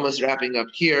 almost wrapping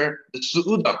up here. The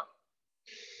Su'udah.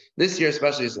 This year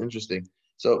especially is interesting.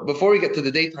 So before we get to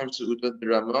the daytime Su'udah, the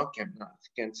Ramah,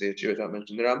 can't say it here without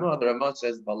mentioning the Ramah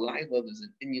says, Balayla, there's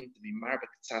an Indian to be marbek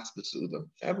tzas b'Su'udah.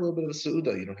 To have a little bit of a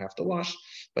Su'udah, you don't have to wash,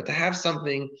 but to have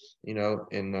something, in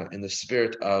the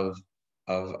spirit of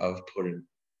Purim.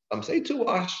 Some say to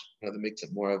wash, that makes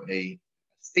it more of a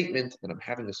statement that I'm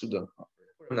having a Su'udah,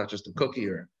 not just a cookie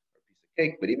or a piece of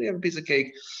cake, but even if you have a piece of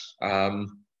cake,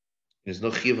 there's no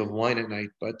chiyuv of wine at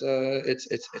night, but it's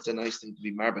a nice thing to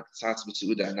be marbek tzatz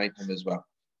b'Su'udah at nighttime as well.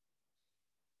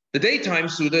 The daytime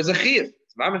Su'udah is a chiyuv.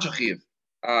 It's mamash a chiyuv.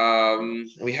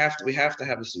 We have to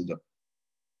have a Su'udah.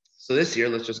 So this year,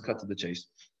 let's just cut to the chase.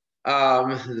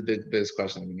 The biggest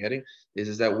question I've been getting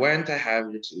is that when to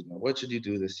have your Su'udah? What should you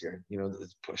do this year?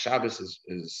 Shabbos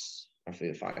is roughly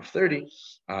at 5:30,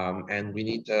 and we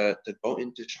need to go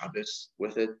into Shabbos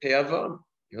with a te'avon.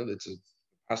 That's a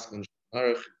pasuk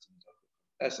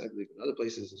I believe in other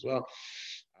places as well,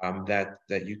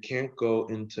 that you can't go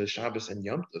into Shabbos and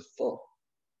Yom Tov full.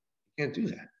 You can't do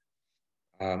that.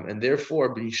 And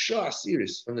therefore, B'Isha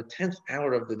Asiris, from the 10th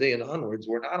hour of the day and onwards,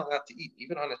 we're not allowed to eat.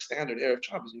 Even on a standard Erev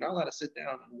Shabbos, you're not allowed to sit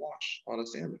down and wash on a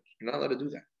sandwich. You're not allowed to do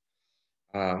that.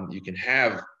 You can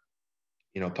have,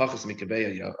 pachas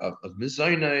mikabeya of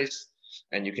mizaynis,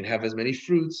 and you can have as many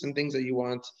fruits and things that you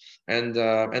want, and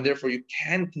therefore you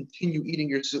can continue eating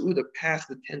your Su'udah past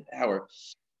the 10th hour.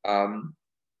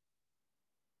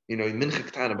 Mincha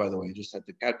Ketana, by the way, just had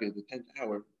to calculate the 10th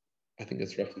hour. I think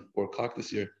it's roughly 4 o'clock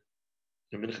this year.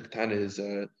 Mincha Ketana is,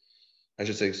 I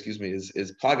should say, excuse me,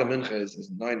 is Plaga Mincha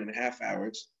is 9.5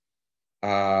 hours.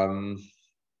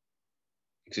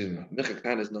 Excuse me, Mincha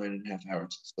Ketana is 9.5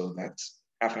 hours. So that's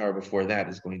half hour before that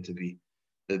is going to be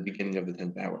the beginning of the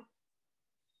 10th hour.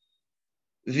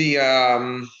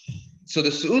 So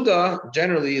the Su'udah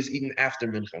generally is eaten after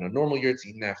Mincha. On a normal year, it's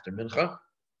eaten after Mincha,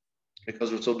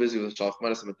 because we're so busy with Shalach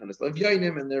Manas and Matanas Lev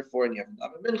Yainim, and therefore, and you have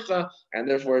Daven Mincha, and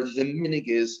therefore the minig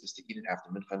is to eat it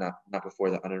after Mincha, not before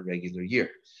that on a regular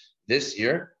year. This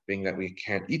year, being that we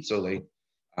can't eat so late,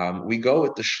 we go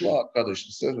with the Shlach Kadosh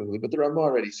specifically, but the Ramah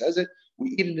already says it. We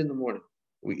eat it in the morning.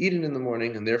 We eat it in the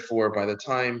morning, and therefore, by the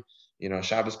time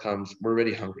Shabbos comes, we're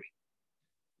already hungry.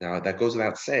 Now that goes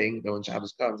without saying that when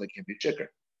Shabbos comes, I can't be shikr.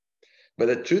 But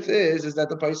the truth is that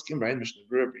the Paiskim, right, Mishnah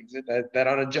Berurah brings it, that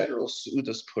on a general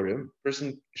Su'udas Purim,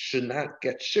 person should not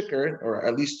get shikr, or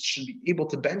at least should be able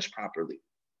to bench properly.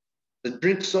 They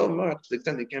drink so much, to the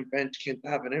extent they can't bench, can't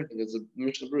have, and everything, because the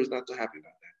Mishnah Berurah is not so happy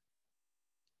about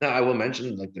that. Now I will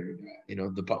mention, like the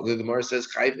Gemara says,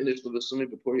 Chayv inish l'vasumi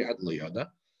b'pur yad l'yada,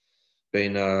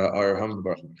 bein arham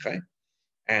baruch Mordechai.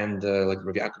 And like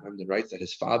Rav Yaakov Hamdan writes that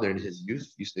his father in his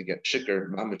youth used to get shikr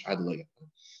mamish ad l'yada.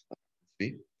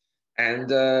 And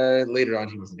later on,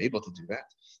 he wasn't able to do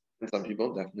that. And some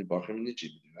people definitely Baruch and Nichi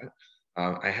to do that.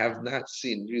 I have not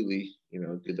seen really,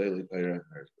 Gedolei Torah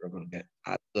are going to get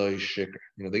Adoy Shikr.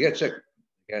 They get Shikr.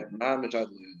 They get Ma'amach Adoy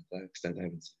to that extent I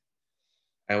haven't seen.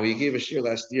 And we gave a shir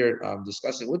last year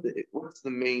discussing what is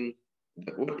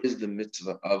the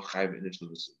mitzvah of Chayv Inish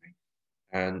L'Vasumi.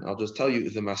 And I'll just tell you,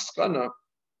 the maskana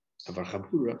of our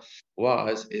Chabura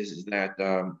is that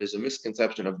there's a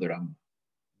misconception of the Rambam.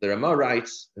 The Ramah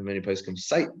writes, and many places can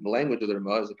cite the language of the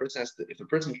Ramah, is if a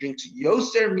person drinks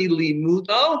Yoser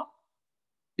Milimudo,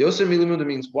 Yoser Milimudo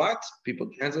means what? People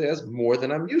translate as more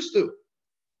than I'm used to.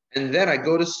 And then I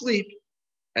go to sleep,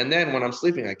 and then when I'm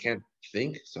sleeping, I can't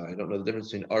think, so I don't know the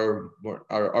difference between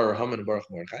Arham and Baruch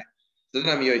Mordechai. So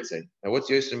then I'm Yoitze. Now what's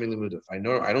Yoser Milimudo? If I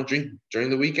don't drink during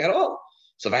the week at all.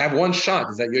 So if I have one shot,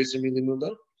 is that Yoser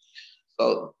Milimudo?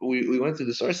 So we went through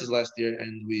the sources last year,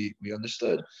 and we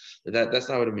understood that that's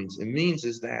not what it means. It means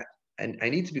is that, and I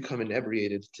need to become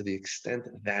inebriated to the extent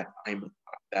that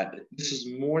that this is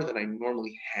more than I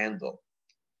normally handle.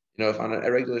 If on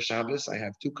a regular Shabbos I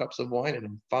have 2 cups of wine and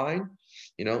I'm fine,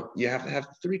 you have to have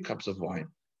 3 cups of wine.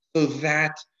 So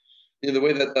that the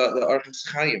way that the Archis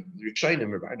Chaim, the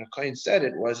Rishonim, Rabbi Chaim said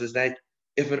it is that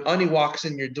if an ani walks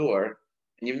in your door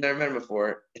and you've never met him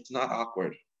before, it's not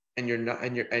awkward. And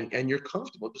you're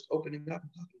comfortable just opening it up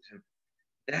and talking to him.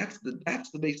 That's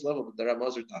the base level that the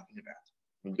Ramaz are talking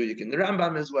about. You can the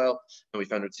Rambam as well, and we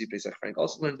found Ritzi Pesach Frank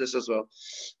also learned this as well.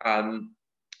 And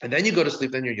then you go to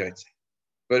sleep, then you're Yotze.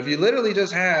 But if you literally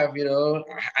just have,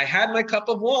 I had my cup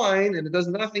of wine and it does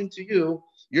nothing to you,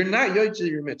 you're not Yotze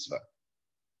your mitzvah.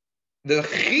 The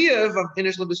Chiyuv of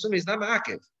Inish L'Basumi is not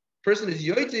Ma'akev. Person is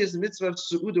Yotze is the mitzvah of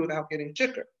Su'udah without getting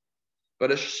shikr.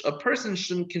 But a person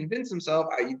shouldn't convince himself,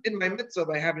 you did my mitzvah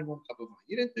by having 1 cup of wine.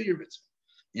 You didn't do your mitzvah.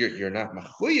 You're not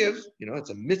machuyev, it's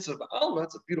a mitzvah ba'alma,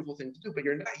 it's a beautiful thing to do, but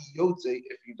you're not yotze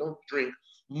if you don't drink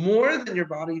more than your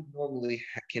body normally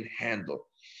can handle.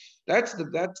 That's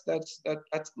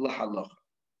lahalacha.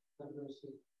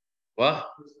 What?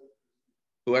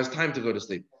 Who has time to go to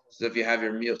sleep? So if you have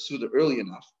your meal suda early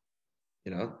enough,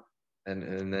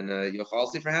 and then you'll fall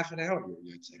asleep for half an hour,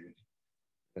 you're yotze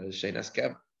already. Sheinas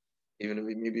kev.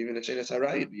 Maybe even a Shenas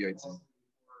Harayit be Yotzei.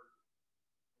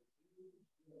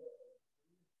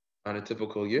 On a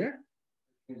typical year?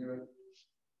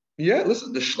 Yeah,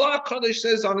 listen, the Shlach Kadosh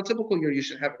says on a typical year you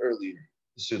should have earlier,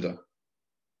 the Suda.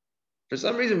 For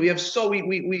some reason, we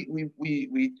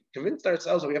convinced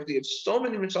ourselves that we have to give so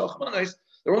many Mishalach Manos,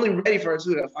 they're only ready for our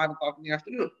Suda at 5 o'clock in the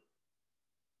afternoon.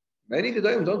 Many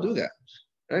Gedolim don't do that.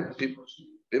 Right? People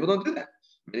don't do that.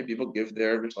 Many people give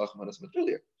their Mishalach Manos much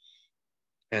earlier.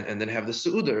 And then have the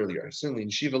Su'udah earlier. Certainly in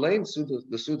Shiva Lane,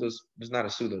 the Su'udah is not a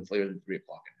Su'udah, it's later than 3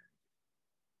 o'clock.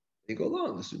 You go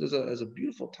along. The Su'udah is a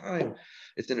beautiful time.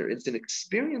 It's an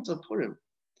experience of Purim.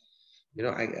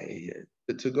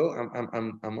 To go,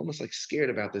 I'm almost like scared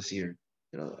about this year.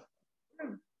 Purim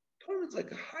is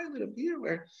like a highlight of the year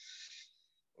where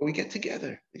we get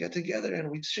together. We get together and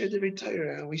we share the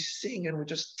Torah and we sing and we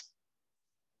just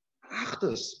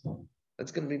Achdus.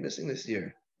 That's going to be missing this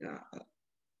year.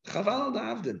 Chaval al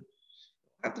Davdin.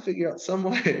 I have to figure out some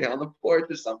way on the porch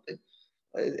or something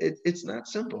It's not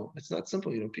simple. It's not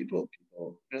simple. People,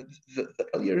 the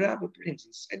Eliyah Rabbah brings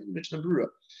inside the Mishnah Berurah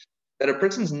that a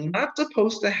person's not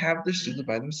supposed to have their Suda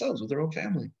by themselves with their own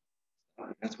family.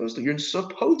 You're not supposed to. You're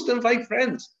supposed to invite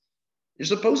friends. You're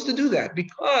supposed to do that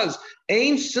because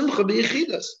Ein Simcha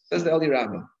B'Yechidas, says the Eliyah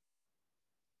Rabbah.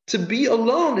 To be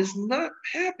alone is not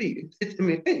happy.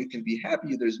 You can be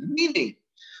happy. There's meaning.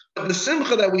 But the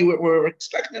simcha that we were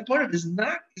expecting that part of is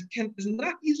not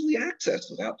easily accessed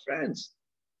without friends.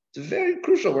 It's very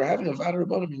crucial. We're having a Vada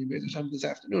Rabbanim in Yom this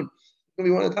afternoon. It's going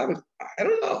to be one of the topics. I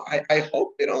don't know. I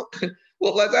hope they don't.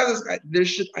 Well, let's have this guy. There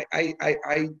should.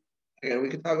 Again, we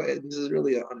can talk about it. This is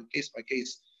really on a case by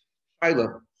case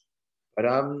shiloh. But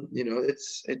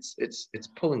it's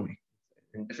pulling me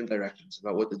in different directions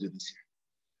about what to do this year.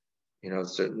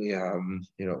 Certainly,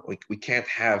 we can't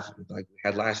have, like we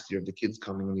had last year, the kids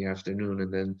coming in the afternoon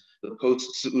and then the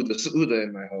post Su'uda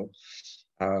in my home,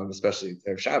 especially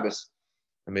Erev Shabbos.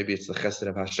 And maybe it's the chesed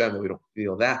of Hashem that we don't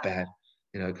feel that bad,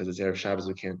 because it's Erev Shabbos,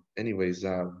 we can't anyways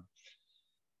have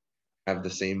the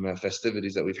same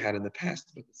festivities that we've had in the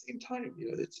past. But at the same time,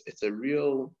 it's a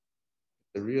real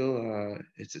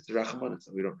rachmanis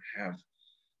that we don't have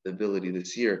the ability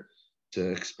this year to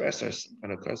express our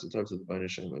kind of custom terms of the Bnei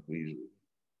Hashem like we usually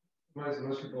do.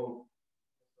 Most people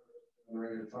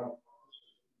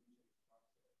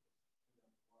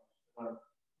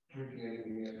drinking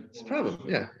anything. It's a problem.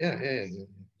 Yeah.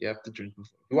 You have to drink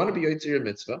before. You want to be Yotzei your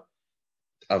mitzvah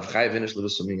of Chayav Inish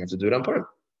L'Vusumim, you have to do it on Purim.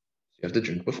 You have to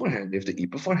drink beforehand. You have to eat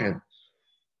beforehand.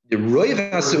 The Roiv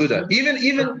HaSeuda, even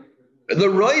the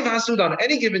Roiv HaSeuda on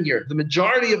any given year, the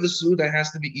majority of the Seuda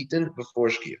has to be eaten before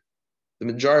Shkia. The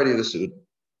majority of the Seuda.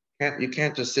 You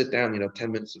can't just sit down,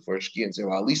 10 minutes before Shkia and say,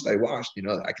 well, at least I washed.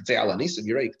 I could say Al Anisim,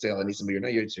 you're right. You could say Al Anisim, but you're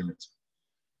not Yotzei your mitzvah.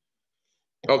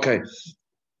 Okay.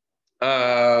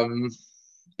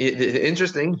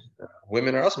 Interesting.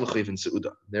 Women are also mechuyev in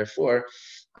Seuda. Therefore,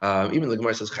 even the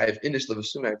Gemara says Chayav Inish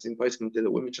L'Vusumim. It's in place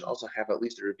that women should also have at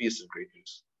least a revius of grape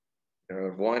juice.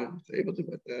 Of wine, if they're able to,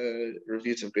 but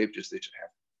revius of grape juice they should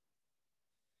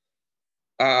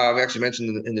have. We actually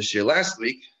mentioned in the shir last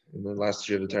week, in the last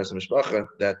shir of the Taras Mishpacha,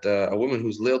 that a woman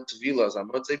who's lil tevilas on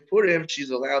Motzei Purim, she's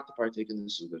allowed to partake in the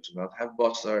Suda, to not have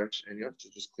basar, and to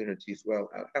just clean her teeth well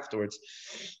afterwards.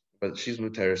 But she's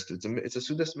muteris. It's a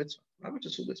Sudas mitzvah. How much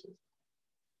is Sudas mitzvah?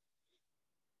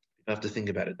 You have to think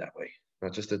about it that way.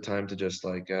 Not just a time to just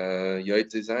like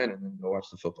Yotzei Zayin and then go watch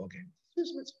the football game.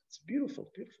 It's beautiful,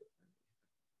 beautiful.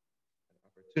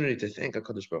 Opportunity to thank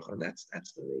HaKadosh Baruch Hu, and that's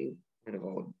the main point of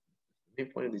all. The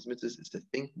main point of these mitzvahs is to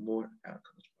think more about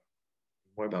HaKadosh Baruch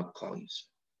Hu, more about Klal Yisrael,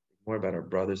 more about our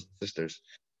brothers and sisters,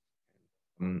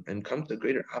 and come to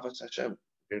greater Ahavas Hashem.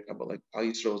 Like Klal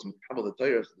Yisrael is Mikabel the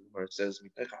Torah, where it says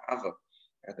Mitecha Ava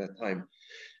at that time,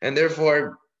 and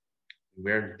therefore we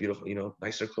wear beautiful,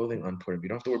 nicer clothing on Purim. You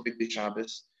don't have to wear big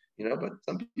Shabbos, but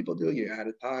some people do. You add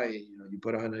a tie, you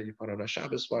put on a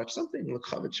Shabbos watch, something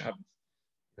L'Chavit Shabbos.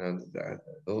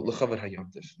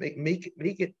 Make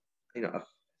it a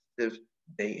festive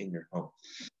day in your home.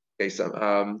 Okay,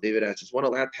 so David asks, is one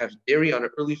allowed to have dairy on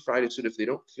an early Friday suit if they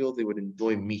don't feel they would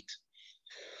enjoy meat?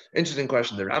 Interesting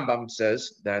question. The Rambam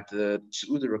says that the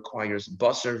Su'uda requires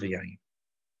basar v'yayin.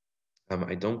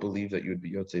 I don't believe that you would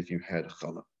be yotzei if you had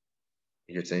challah.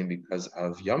 You're saying because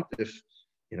of Yom Tif,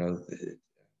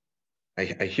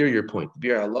 I hear your point.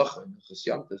 Bir halacha and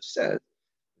Yom Tif says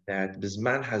that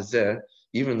Bizman Hazeh,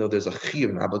 even though there's a chiyuv,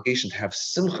 an obligation to have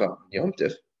simcha on Yom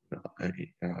Tif,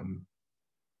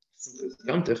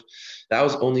 that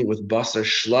was only with basar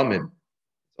shlamim,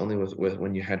 only with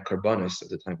when you had karbanos at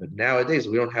the time. But nowadays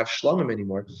we don't have shlamim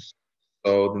anymore.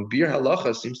 So the bir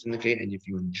halacha seems to indicate, and if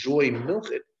you enjoy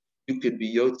milchit, you could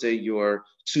be yotzei your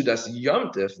sudas Yom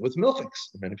Tif with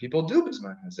milchiks. Many people do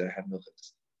Bizman Hazeh have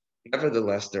milchiks.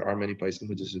 Nevertheless, there are many places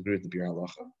who disagree with the bir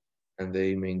halacha. And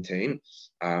they maintain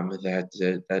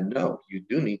that no, you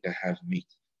do need to have meat.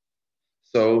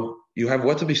 So you have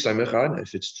what to be samech on.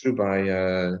 If it's true by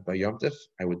Yom Tif,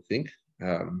 I would think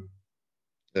that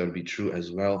would be true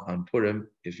as well on Purim.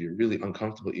 If you're really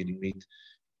uncomfortable eating meat,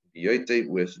 be yotzei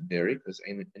with dairy, because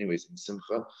anyways in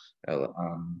Simcha,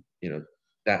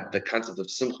 that the concept of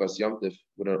Simchas Yom Tif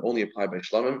would only apply by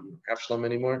Shlamim. You don't have Shlamim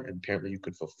anymore, and apparently you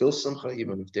could fulfill Simcha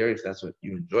even with dairy if that's what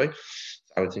you enjoy.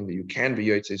 So I would think that you can be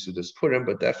Yotzei Sudas Purim,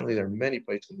 but definitely there are many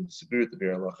places who disagree with the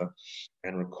Bir Halacha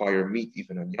and require meat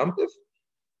even on Yom Tif,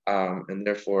 and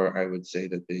therefore I would say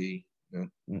that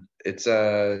it's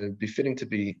befitting to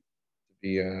be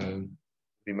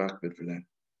makbid for that.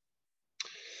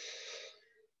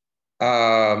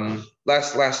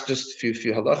 Last, just a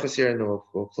few halachas here, and then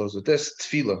we'll close with this.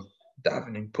 Tefillah,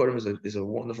 davening, Purim is a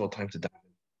wonderful time to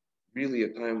daven. really a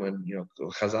time when,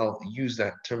 Chazal use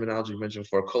that terminology mentioned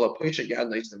before. Kol HaPoisha Yad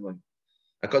Naisim Loi.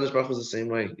 HaKadosh Baruch Hu is the same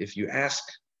way. If you ask,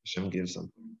 Hashem gives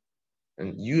something.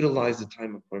 And utilize the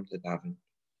time of Purim to daven.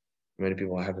 Many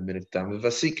people have a minute to daven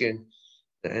vasikin,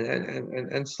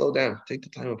 and slow down. Take the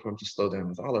time of Purim to slow down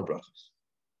with all our brachos.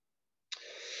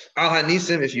 Al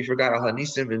Hanisim, if you forgot Al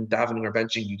Hanisim in davening or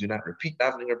benching, you do not repeat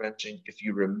davening or benching. If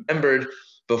you remembered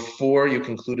before you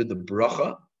concluded the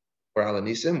bracha for Al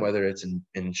Hanisim, whether it's in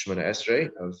Shemona Esrei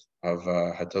of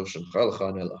Hatov Shemcha L'cha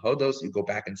and Hodos, you go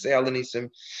back and say Al Hanisim.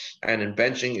 And in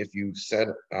benching, if you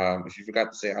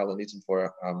forgot to say Al Hanisim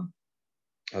for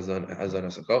Hazan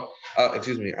Asako,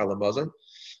 excuse me, Al Hamazon,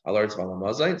 alerts of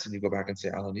Alamazite, so you go back and say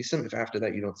Alanisim. If after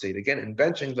that you don't say it again. In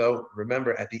benching, though,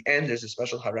 remember at the end there's a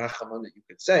special Harachaman that you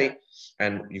could say,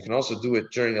 and you can also do it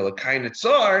during a Lakai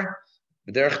Netzar.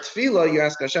 Derech Tefillah, you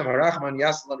ask Hashem, Harachman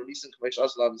Yaslan Nisim Kvesh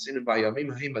Aslav Sinin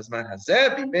Bayamim Haim Azman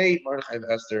Hazeh Bimei Mordechai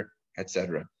Esther,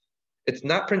 etc. It's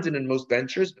not printed in most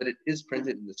benchers, but it is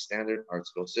printed in the standard Art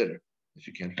Scroll Siddur, if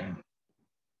you can't find it.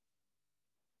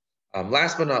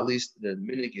 Last but not least, the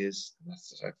minig is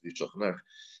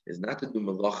not to do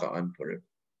malacha on Purim,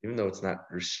 even though it's not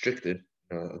restricted.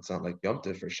 It's not like Yom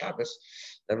Tov for Shabbos.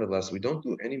 Nevertheless, we don't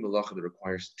do any malacha that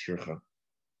requires tircha.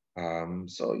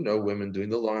 So women doing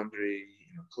the laundry,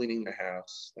 cleaning the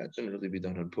house, that shouldn't really be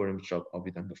done on Purim. It should all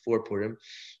be done before Purim.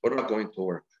 What about going to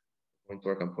work? Going to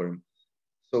work on Purim.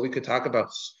 So we could talk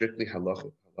about strictly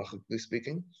halachically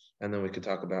speaking, and then we could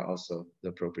talk about also the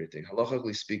appropriate thing.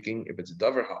 Halachically speaking, if it's a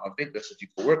davar ha'avik, that's if you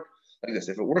could work like this.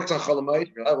 If it works on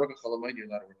Cholamayit, you're allowed to work on Cholamayit, you're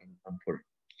allowed to work on Purim.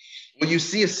 Will you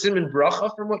see a siman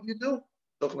bracha from what you do?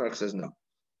 Shulchan Aruch says no.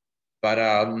 But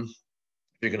if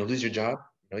you're going to lose your job,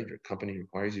 your company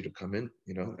requires you to come in,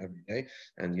 every day,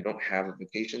 and you don't have a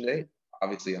vacation day.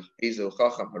 Obviously, use your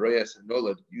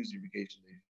vacation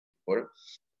day for it.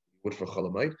 You would for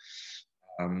Cholamayit.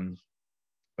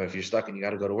 But if you're stuck and you got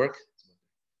to go to work,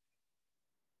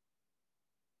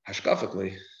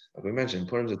 hashkafically, like we mentioned,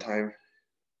 Purim's a time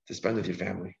to spend with your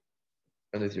family,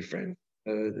 spend with your friend.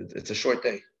 It's a short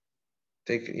day.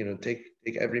 Take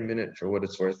every minute for what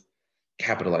it's worth.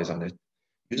 Capitalize on it.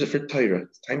 Use it for Torah.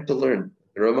 It's time to learn.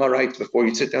 The Rama writes before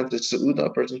you sit down to Seudah, a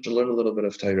person should learn a little bit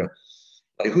of Torah.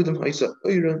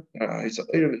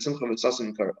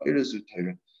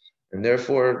 And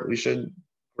therefore, we should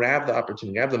grab the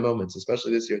opportunity, grab the moments,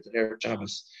 especially this year at the Erev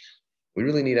Shabbos. We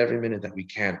really need every minute that we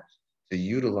can to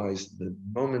utilize the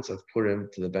moments of Purim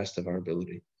to the best of our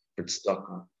ability. For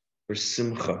tzedakah, for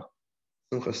simcha.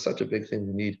 Simcha is such a big thing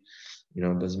we need.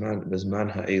 Bezman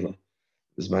ha'ela,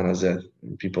 bezman hazeh.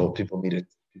 People need it.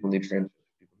 People need friendship.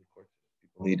 People need courtship.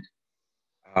 People need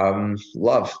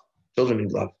love. Children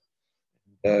need love.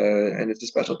 And it's a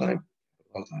special time.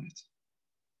 Love on it.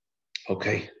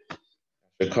 Okay.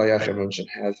 Everyone should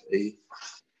have a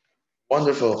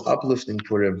wonderful, uplifting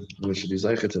Purim. We should be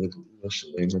zeicher to the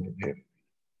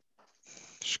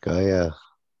Shkaya.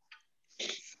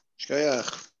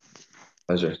 Shkayach.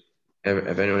 Pleasure.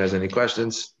 If anyone has any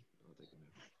questions.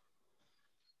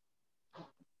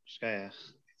 Shkayach.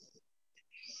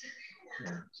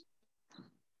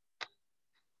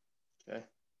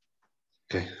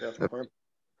 Okay. Okay.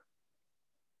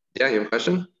 Yeah, you have a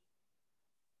question?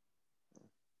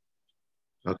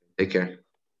 Okay, take care.